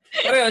eh.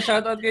 Pero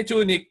shoutout kay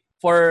Chunik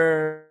for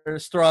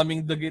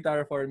strumming the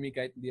guitar for me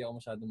kahit hindi ako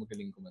masyadong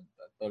magaling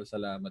kumanta. Tol,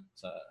 salamat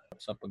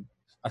sa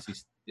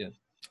pag-assist. Yan.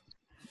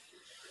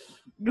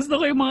 Gusto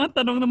ko yung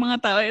mga tanong ng mga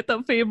tao.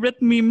 Ito, favorite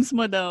memes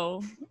mo daw.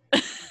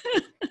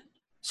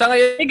 Sa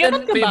ngayon,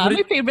 ganun ka ba?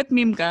 May favorite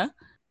meme ka?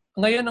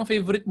 Ngayon, ang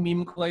favorite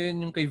meme ko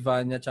ngayon yung kay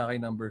Vanya tsaka kay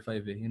Number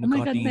 5 eh. Yung oh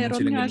my God, meron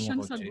nga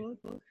siyang sagot.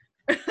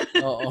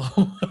 Oo.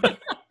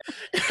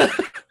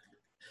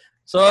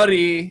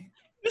 Sorry.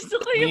 Gusto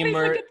ko yung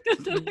gamer, may sagot ka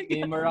talaga.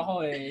 Gamer ako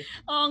eh.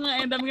 Oo nga,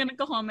 eh. Dami nga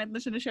nagko-comment na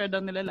sinashare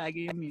daw nila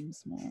lagi yung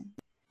memes mo.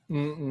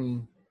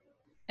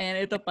 And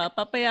ito pa,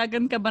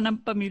 papayagan ka ba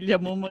ng pamilya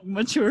mo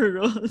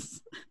mag-mature roles?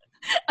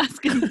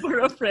 Asking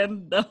for a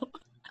friend daw.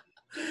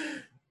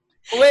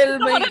 Well,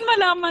 gusto ko rin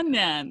malaman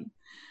yan.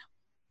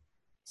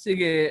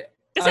 Sige.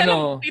 Kasi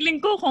feeling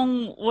ko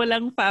kung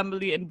walang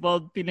family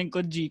involved, feeling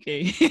ko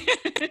GK.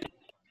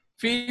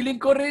 Feeling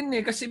ko rin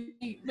eh. Kasi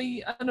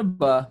may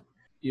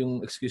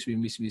yung, excuse me,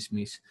 miss,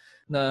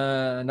 na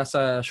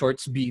nasa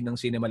Shorts B ng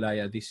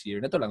Cinemalaya this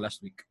year. Nato lang,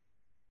 last week.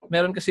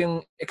 Meron kasi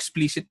yung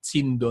explicit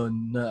scene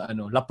doon na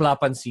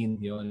laplapan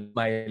scene yun,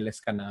 Miles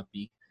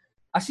Canapi.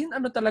 As in,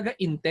 talaga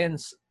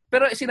intense.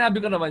 Pero sinabi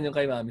ko naman yung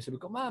kay Mami. Sabi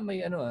ko, Ma,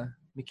 may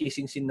may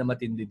kissing scene na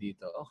matindi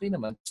dito. Okay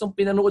naman. So,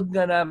 pinanood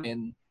nga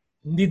namin,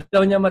 hindi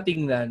daw niya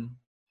matingnan.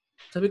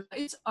 Sabi ko,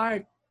 it's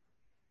art.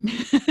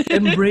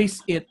 Embrace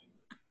it.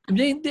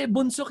 Hindi,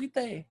 bunso kita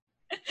eh.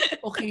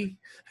 Okay.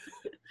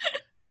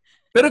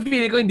 Pero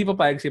feeling ko hindi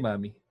papayag si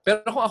Mami.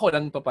 Pero kung ako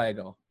lang, papayag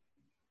ako.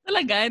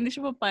 Talaga? Hindi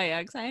siya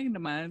papayag? Sayang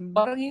naman.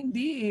 Parang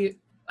hindi.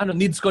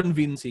 Needs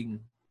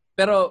convincing.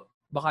 Pero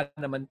baka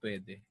naman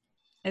pwede.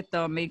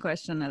 Ito, may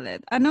question ulit.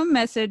 Anong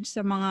message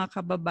sa mga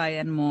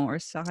kababayan mo or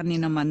sa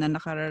kanina man na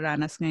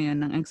nakararanas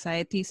ngayon ng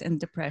anxieties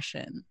and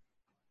depression?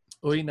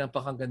 Uy,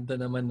 napakaganda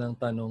naman ng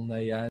tanong na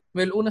yan.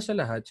 Well, una sa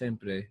lahat,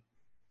 syempre,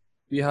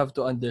 we have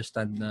to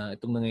understand na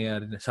itong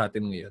nangyayari sa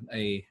atin ngayon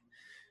ay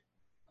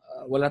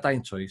wala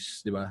tayong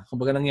choice, di ba?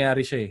 Kumbaga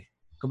nangyayari siya eh.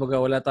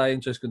 Kumbaga wala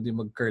tayong choice kundi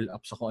mag-curl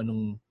up sa kung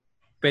anong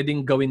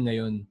pwedeng gawin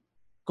ngayon.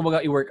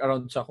 Kumbaga i-work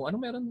around sa kung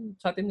anong meron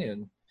sa atin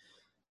ngayon.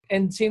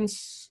 And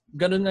since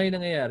ganun nga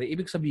yung nangyayari,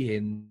 ibig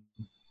sabihin,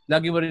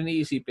 lagi mo rin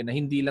iisipin na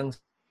hindi lang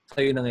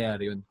sa'yo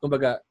nangyayari yun.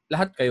 Kumbaga,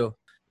 lahat kayo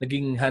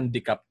naging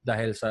handicap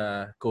dahil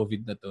sa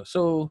COVID na to.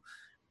 So,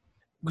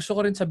 gusto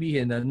ko rin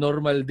sabihin na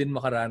normal din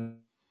makaranas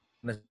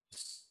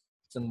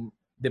ng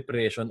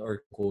depression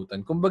or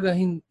kutan. Kumbaga,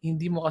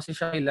 hindi mo kasi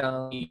siya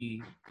kailangang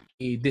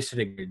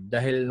i-disregard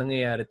dahil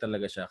nangyayari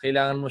talaga siya.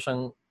 Kailangan mo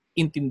siyang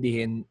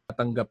intindihin,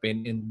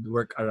 tanggapin, and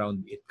work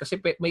around it.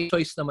 Kasi may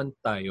choice naman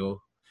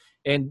tayo.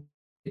 And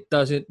it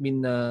doesn't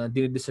mean na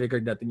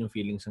dinidisregard natin yung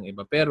feelings ng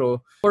iba.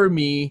 Pero, for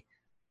me,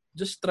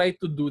 just try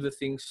to do the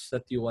things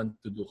that you want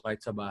to do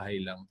kahit sa bahay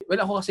lang.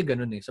 Well, ako kasi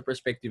ganun eh. Sa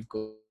perspective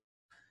ko,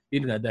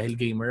 yun nga, dahil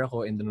gamer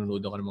ako and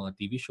nanonood ako ng mga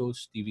TV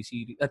shows, TV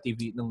series,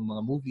 ng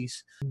mga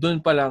movies.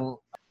 Doon pa lang,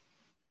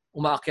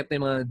 umaakyat na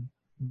yung mga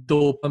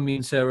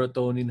dopamine,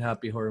 serotonin,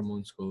 happy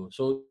hormones ko.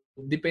 So,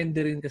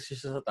 depende rin kasi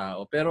sa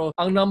tao. Pero,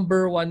 ang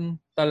number one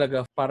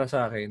talaga para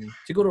sa akin,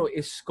 siguro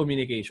is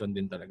communication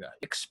din talaga.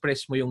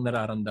 Express mo yung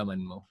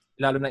nararamdaman mo.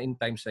 Lalo na in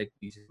times like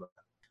this.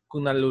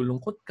 Kung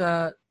nalulungkot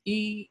ka,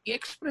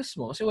 i-express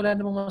mo. Kasi wala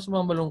namang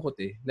masamang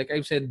malungkot eh. Like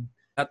I've said,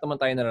 lahat naman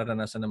tayo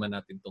nararanasan naman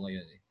natin to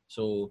ngayon eh.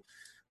 So,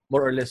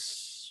 more or less,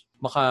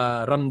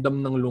 makaramdam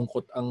ng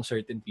lungkot ang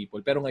certain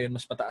people. Pero ngayon,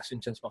 mas mataas yung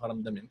chance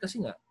makaramdam yan.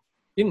 Kasi nga,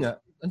 yun nga,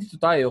 andito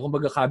tayo,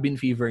 kumbaga cabin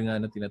fever nga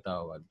na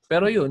tinatawag.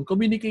 Pero yun,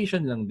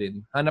 communication lang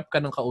din. Hanap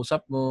ka ng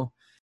kausap mo,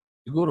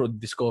 siguro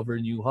discover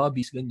new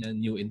hobbies, ganyan,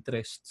 new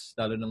interests,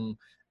 lalo ng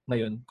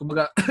ngayon.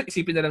 Kumbaga,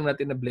 isipin na lang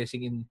natin na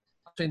blessing in,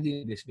 actually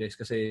hindi this guys,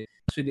 kasi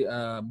actually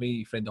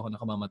may friend ako na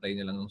kamamatay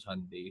na lang ng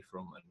Sunday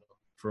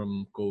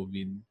from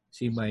COVID.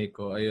 Si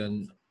Maiko,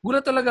 ayun.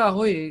 Gulat talaga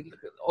ako eh.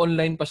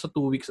 Online pa sa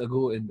 2 weeks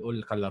ago and all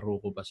kalaro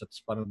ko pa sa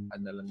parang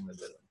na lang na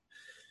gano'n.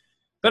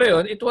 Pero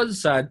yun, it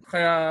was sad.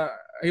 Kaya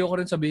ayoko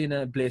rin sabihin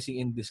na blessing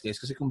in disguise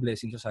kasi kung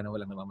blessing siya, sana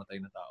walang namamatay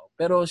na tao.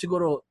 Pero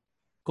siguro,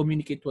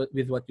 communicate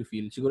with what you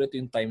feel. Siguro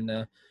ito yung time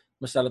na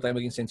mas lalo tayo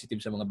maging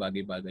sensitive sa mga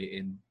bagay-bagay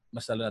and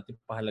mas lalo natin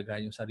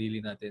pahalagahan yung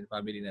sarili natin,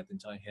 family natin,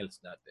 tsaka yung health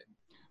natin.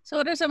 So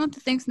what are some of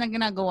the things na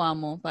ginagawa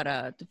mo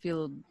para to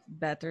feel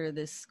better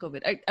this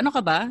COVID? Ay, ano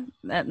ka ba?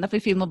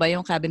 Nafe-feel mo ba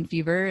yung cabin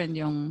fever and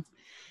yung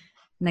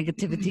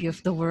negativity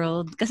of the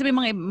world? Kasi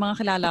may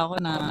mga kilala ko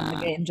na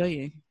nag-enjoy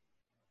eh.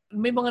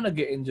 May mga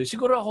nag-enjoy.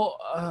 Siguro ako,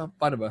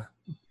 paano ba?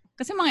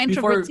 Kasi mga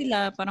introvert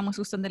sila, parang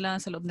masustand nila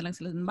sa loob na lang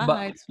sila ng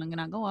bahay, walang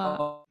ginagawa.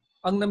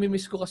 Ang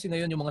namimiss ko kasi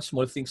ngayon yung mga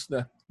small things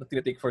na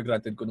tinitake for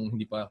granted ko nung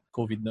hindi pa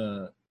COVID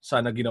na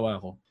sana ginawa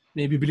ko.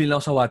 May bibili lang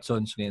ako sa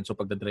Watsons ngayon. So,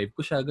 pagdadrive ko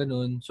siya,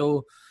 ganun.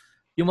 So,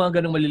 yung mga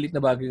ganung malilit na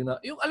bagay na,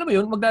 yung alam mo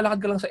yun, maglalakad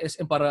ka lang sa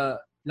SM para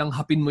lang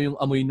hapin mo yung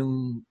amoy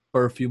ng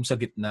perfume sa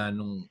gitna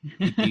nung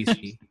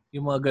ETC.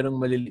 Yung mga ganung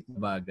malilit na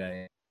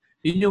bagay.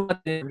 Yun yung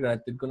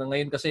granted ko na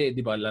ngayon kasi,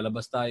 di ba,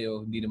 lalabas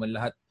tayo, hindi naman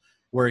lahat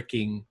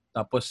working,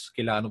 tapos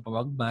kailangan mo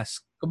pa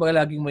mag-mask.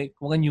 Kumbaga laging may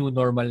mga new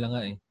normal na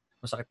nga eh.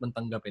 Masakit man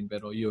tanggapin,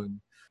 pero yun.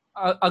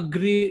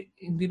 Agree,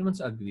 hindi naman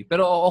sa agree.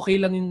 Pero okay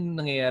lang yung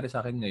nangyayari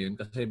sa akin ngayon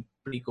kasi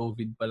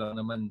pre-COVID pa lang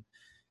naman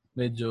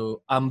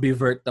medyo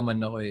ambivert naman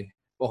ako eh.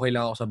 Okay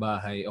lang ako sa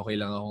bahay, okay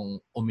lang akong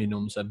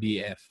uminom sa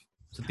BF,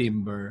 sa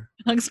Timber.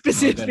 Ang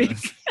specific.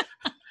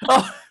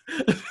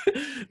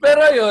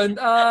 Pero yun,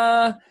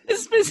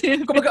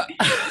 specific. Kumbaga,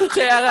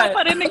 kaya nga.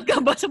 Naparinig ka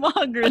ba sa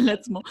mga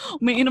girlets mo?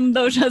 Umiinom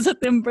daw siya sa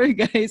Timber,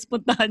 guys.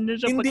 Puntahan niyo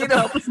siya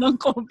pagkatapos ng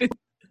COVID.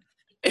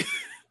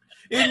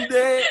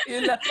 Hindi.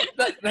 Yun lang.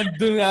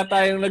 Nandun nga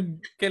tayong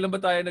kailan ba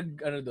tayo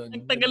doon?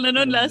 Nagtagal na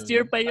nun, last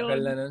year pa yun.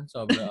 Tagal na nun,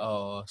 sobra.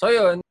 Oo. So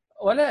yun,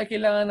 wala.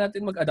 Kailangan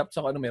natin mag-adapt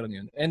sa kung ano meron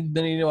yun. And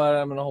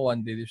naniniwala naman ako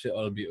one day this will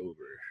all be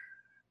over.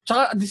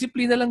 Tsaka,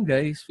 disiplina lang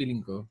guys, feeling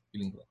ko.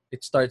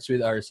 It starts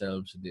with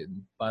ourselves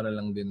din. Para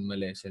lang din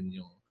malesen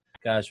yung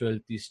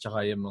casualties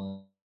tsaka yung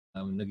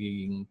mga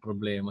nagiging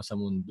problema sa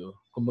mundo.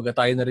 Kumbaga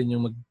tayo na rin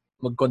yung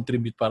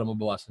mag-contribute para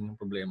mabawasan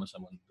yung problema sa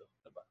mundo.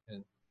 Diba?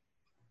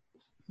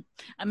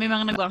 May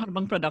mga nagawa ka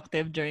bang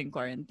productive during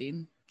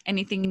quarantine?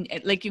 Anything,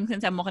 like yung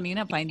sinasabi mo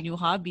kanina, find new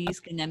hobbies,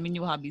 kanyan, may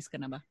new hobbies ka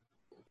na ba?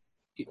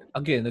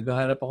 Again,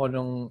 naghahanap ako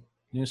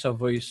yung sa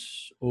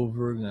voice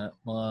over nga,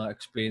 mga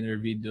explainer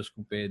videos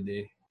kung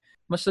pwede.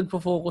 Mas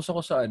nagfo-focus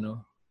ako sa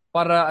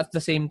para at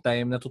the same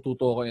time,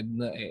 natututo ako and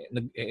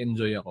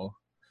nag-enjoy ako.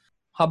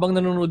 Habang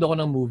nanonood ako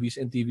ng movies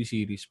and TV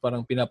series,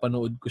 parang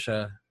pinapanood ko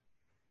siya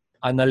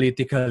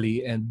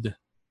analytically and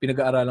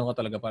pinag-aaralan ko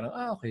talaga parang,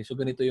 okay, so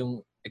ganito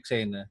yung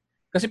eksena.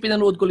 Kasi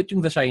pinanood ko ulit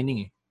yung The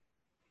Shining eh.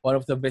 One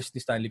of the best ni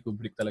Stanley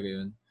Kubrick talaga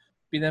yun.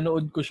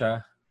 Pinanood ko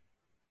siya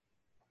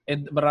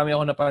and marami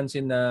ako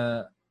napansin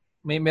na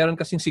meron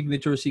kasing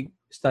signature si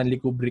Stanley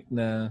Kubrick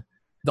na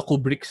the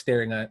Kubrick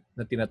stare nga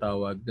na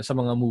tinatawag. Na sa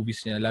mga movies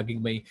niya, laging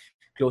may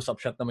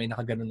close-up shot na may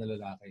nakaganon na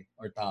lalaki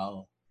or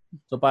tao.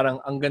 So parang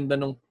ang ganda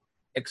nung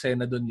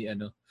eksena doon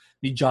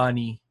ni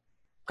Johnny.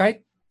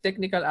 Kahit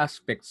technical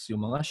aspects,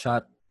 yung mga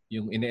shot,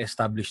 yung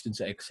ine-establish dun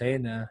sa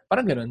eksena,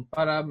 parang ganun,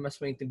 para mas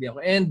maintindihan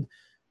ko. And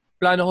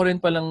plano ko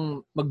rin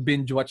palang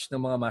mag-binge watch ng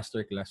mga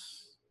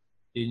masterclass.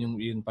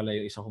 Yun pala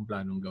yung isa kong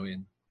planong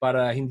gawin.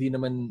 Para hindi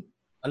naman,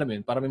 alam mo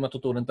yun, para may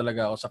matutunan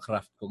talaga ako sa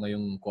craft ko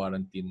ngayong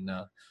quarantine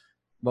na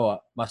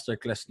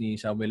masterclass ni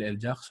Samuel L.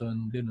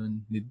 Jackson,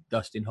 ganun, ni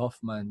Dustin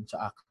Hoffman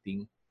sa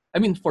acting. I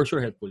mean, for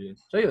sure helpful yun.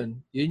 So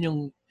yun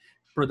yung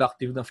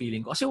productive na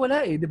feeling ko. Kasi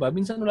wala di ba?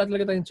 Minsan wala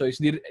talaga tayong choice.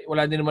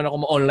 Wala din naman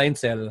ako ma-online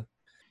sell.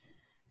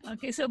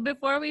 Okay, so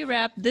before we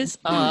wrap this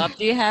up,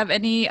 do you have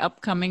any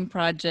upcoming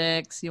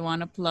projects you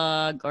want to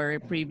plug or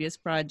previous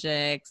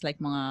projects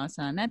like mga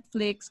sa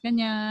Netflix,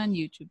 ganyan,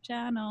 YouTube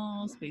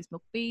channels,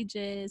 Facebook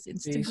pages,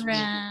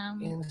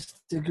 Instagram?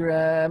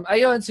 Instagram.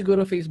 Ayun,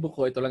 siguro Facebook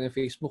ko. Ito lang yung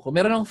Facebook ko.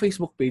 Meron akong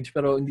Facebook page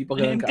pero hindi pa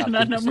ganun ka-active.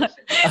 Na naman.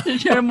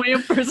 Share mo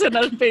yung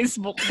personal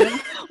Facebook mo.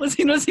 O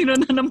sino-sino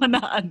na naman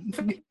na-add.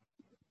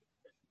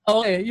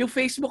 Okay, yung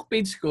Facebook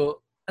page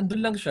ko,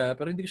 andun lang siya,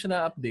 pero hindi ko siya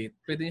na-update.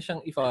 Pwede niyo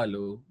siyang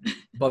i-follow.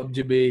 Bob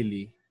J.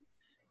 Bailey.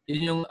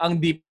 Yun yung, ang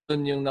deep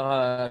dun yung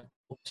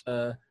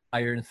sa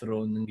Iron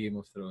Throne ng Game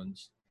of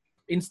Thrones.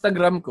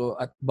 Instagram ko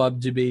at Bob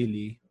J.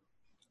 Bailey.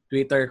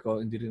 Twitter ko,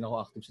 hindi rin ako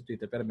active sa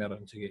Twitter, pero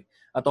meron. Sige.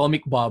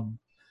 Atomic Bob.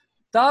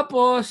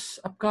 Tapos,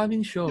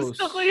 upcoming shows.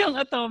 Gusto ko yung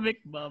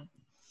Atomic Bob.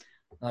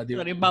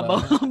 Sorry,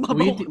 babaw.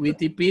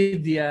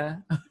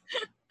 Wikipedia.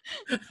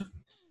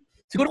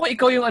 Siguro kung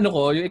ikaw yung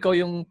ikaw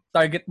yung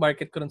target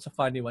market ko nun sa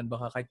Funny One,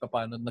 baka kahit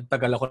paano,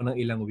 nagtagal ako ng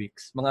ilang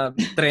weeks. Mga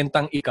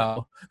 30 ikaw.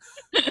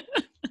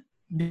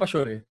 Hindi pa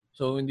sure eh.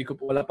 So,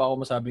 wala pa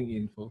ako masabing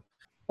info.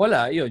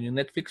 Wala, yun. Yung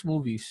Netflix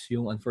movies,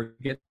 yung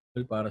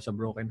Unforgettable para sa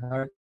Broken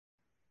Heart.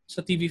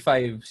 Sa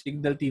TV5,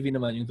 Signal TV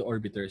naman, yung The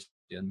Orbiters.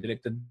 Yan,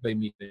 directed by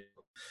me.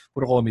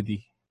 Puro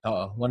comedy.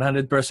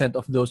 100%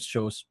 of those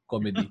shows,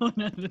 comedy.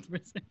 100%.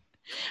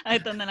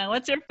 Ito na lang.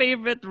 What's your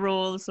favorite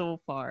role so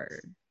far?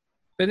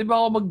 Pwede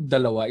ba ako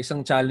magdalawa? Isang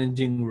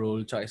challenging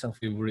role tsaka isang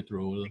favorite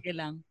role? Sige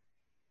lang.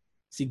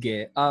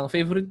 Sige. Ang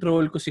favorite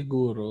role ko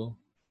siguro,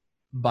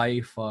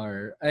 by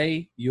far,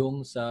 ay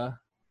yung sa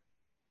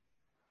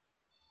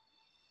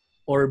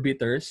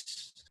Orbiters.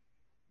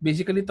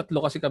 Basically, 3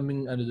 kasi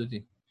kaming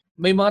doon eh.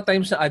 May mga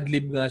times sa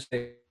adlib nga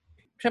siya.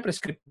 syempre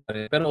script pa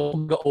rin. Pero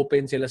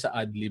open sila sa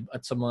adlib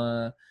at sa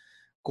mga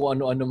kung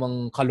ano-ano mang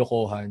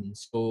kalokohan.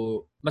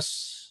 So, mas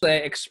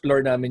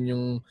explore namin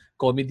yung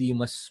comedy,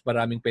 mas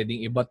maraming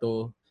pwedeng iba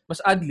to. Mas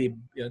adlib.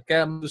 Yun.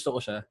 Kaya gusto ko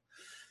siya.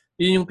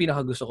 Yun yung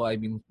pinakagusto ko,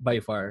 I mean, by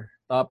far.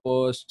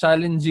 Tapos,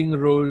 challenging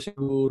role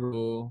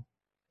siguro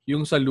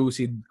yung sa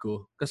Lucid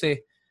ko.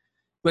 Kasi,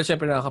 well,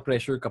 syempre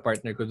nakaka-pressure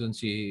ka-partner ko dun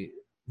si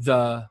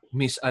the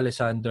Miss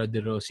Alessandra De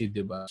Rossi,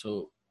 diba?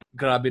 So,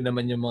 grabe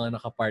naman yung mga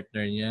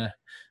naka-partner niya.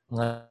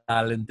 Mga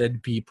talented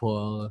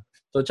people.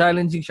 So,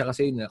 challenging siya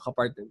kasi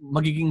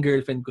magiging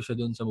girlfriend ko siya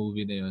dun sa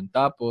movie na yun.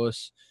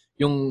 Tapos,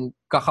 yung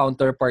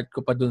ka-counterpart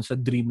ko pa dun sa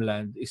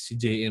Dreamland is si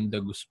J.M.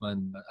 De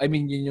Guzman. I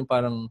mean, yun yung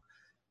parang,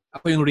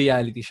 ako yung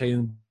reality, siya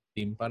yung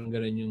dream. Parang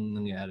gano'n yung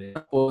nangyari.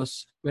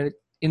 Tapos,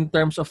 in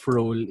terms of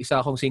role,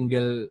 isa akong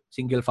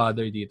single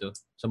father dito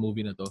sa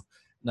movie na to,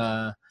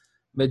 na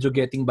medyo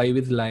getting by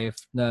with life,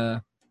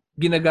 na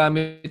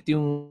ginagamit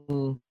yung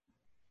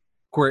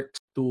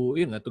quirks to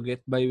get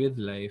by with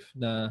life,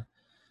 na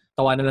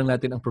tawanan lang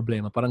natin ang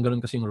problema. Parang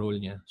ganun kasi yung role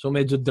niya. So,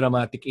 medyo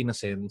dramatic in a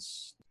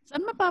sense.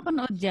 Saan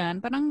mapapanood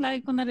yan? Parang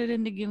lagi ko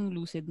naririnig yung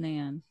Lucid na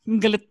yan. Yung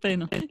galit pa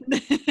yun.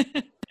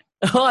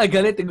 Oo, ay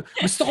galit.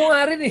 Gusto ko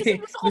nga rin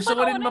eh. Gusto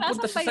ko rin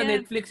mapunta sa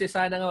Netflix eh.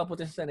 Sana nga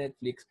mapunta sa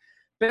Netflix.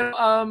 Pero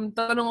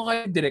tatanong ko kay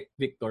Direct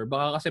Victor,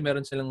 baka kasi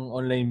meron silang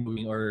online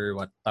viewing or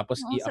what. Tapos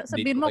i-update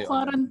sabihin mo,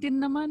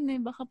 quarantine naman eh.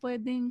 Baka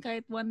pwedeng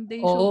kahit one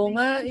day showing. Oo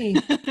nga eh.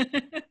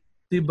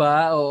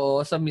 Diba?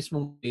 Oo, sa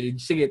mismong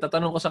page. Sige,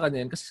 tatanong ko sa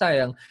kanya kasi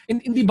sayang.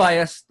 Hindi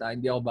biased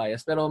hindi ako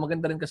biased. Pero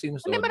maganda rin kasi yung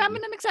story. Hindi, marami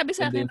na nagsabi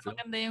sa akin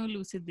maganda yung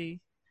Lucid eh.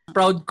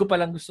 Proud ko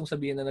palang gustong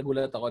sabihin na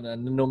nagulat ako na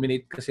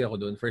nominate kasi ako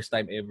doon. First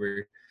time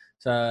ever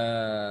sa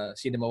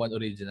Cinema One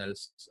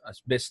Originals as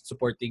Best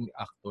Supporting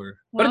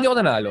Actor. Pero hindi ako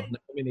nanalo.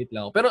 Na-nominate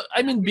lang ako. Pero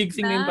I mean, big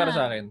thing na yun para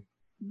sa akin.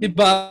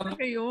 Diba?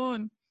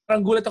 Yun.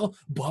 Parang gulat ako,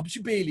 Bobsy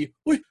Bailey.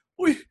 Uy!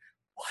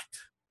 What?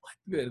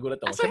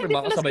 Gulat ako. So, hindi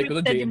pala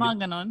scripted yung mga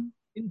ganon?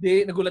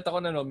 Hindi. Nagulat ako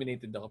na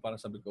nominated ako. Parang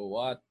sabi ko,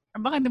 what?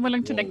 Baka hindi mo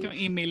lang chinek yung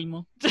email mo.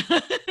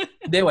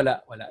 Hindi,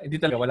 wala.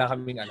 Hindi talaga. Wala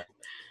kaming alam.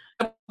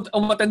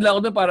 Umatend lang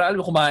ako doon para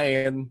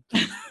kumain.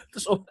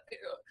 Tapos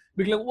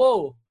biglang,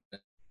 wow!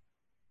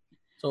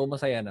 So,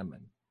 masaya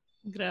naman.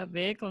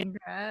 Grabe.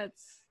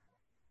 Congrats.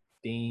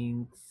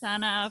 Thanks.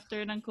 Sana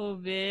after ng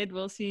COVID,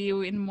 we'll see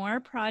you in more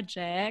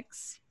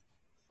projects.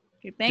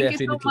 Okay, thank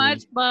you so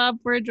much,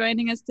 Bob, for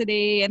joining us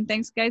today. And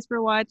thanks, guys,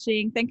 for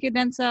watching. Thank you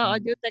din sa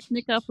Audio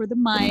Technica for the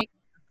mic.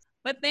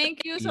 But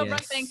thank you.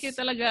 Sobrang thank you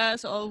talaga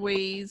as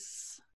always.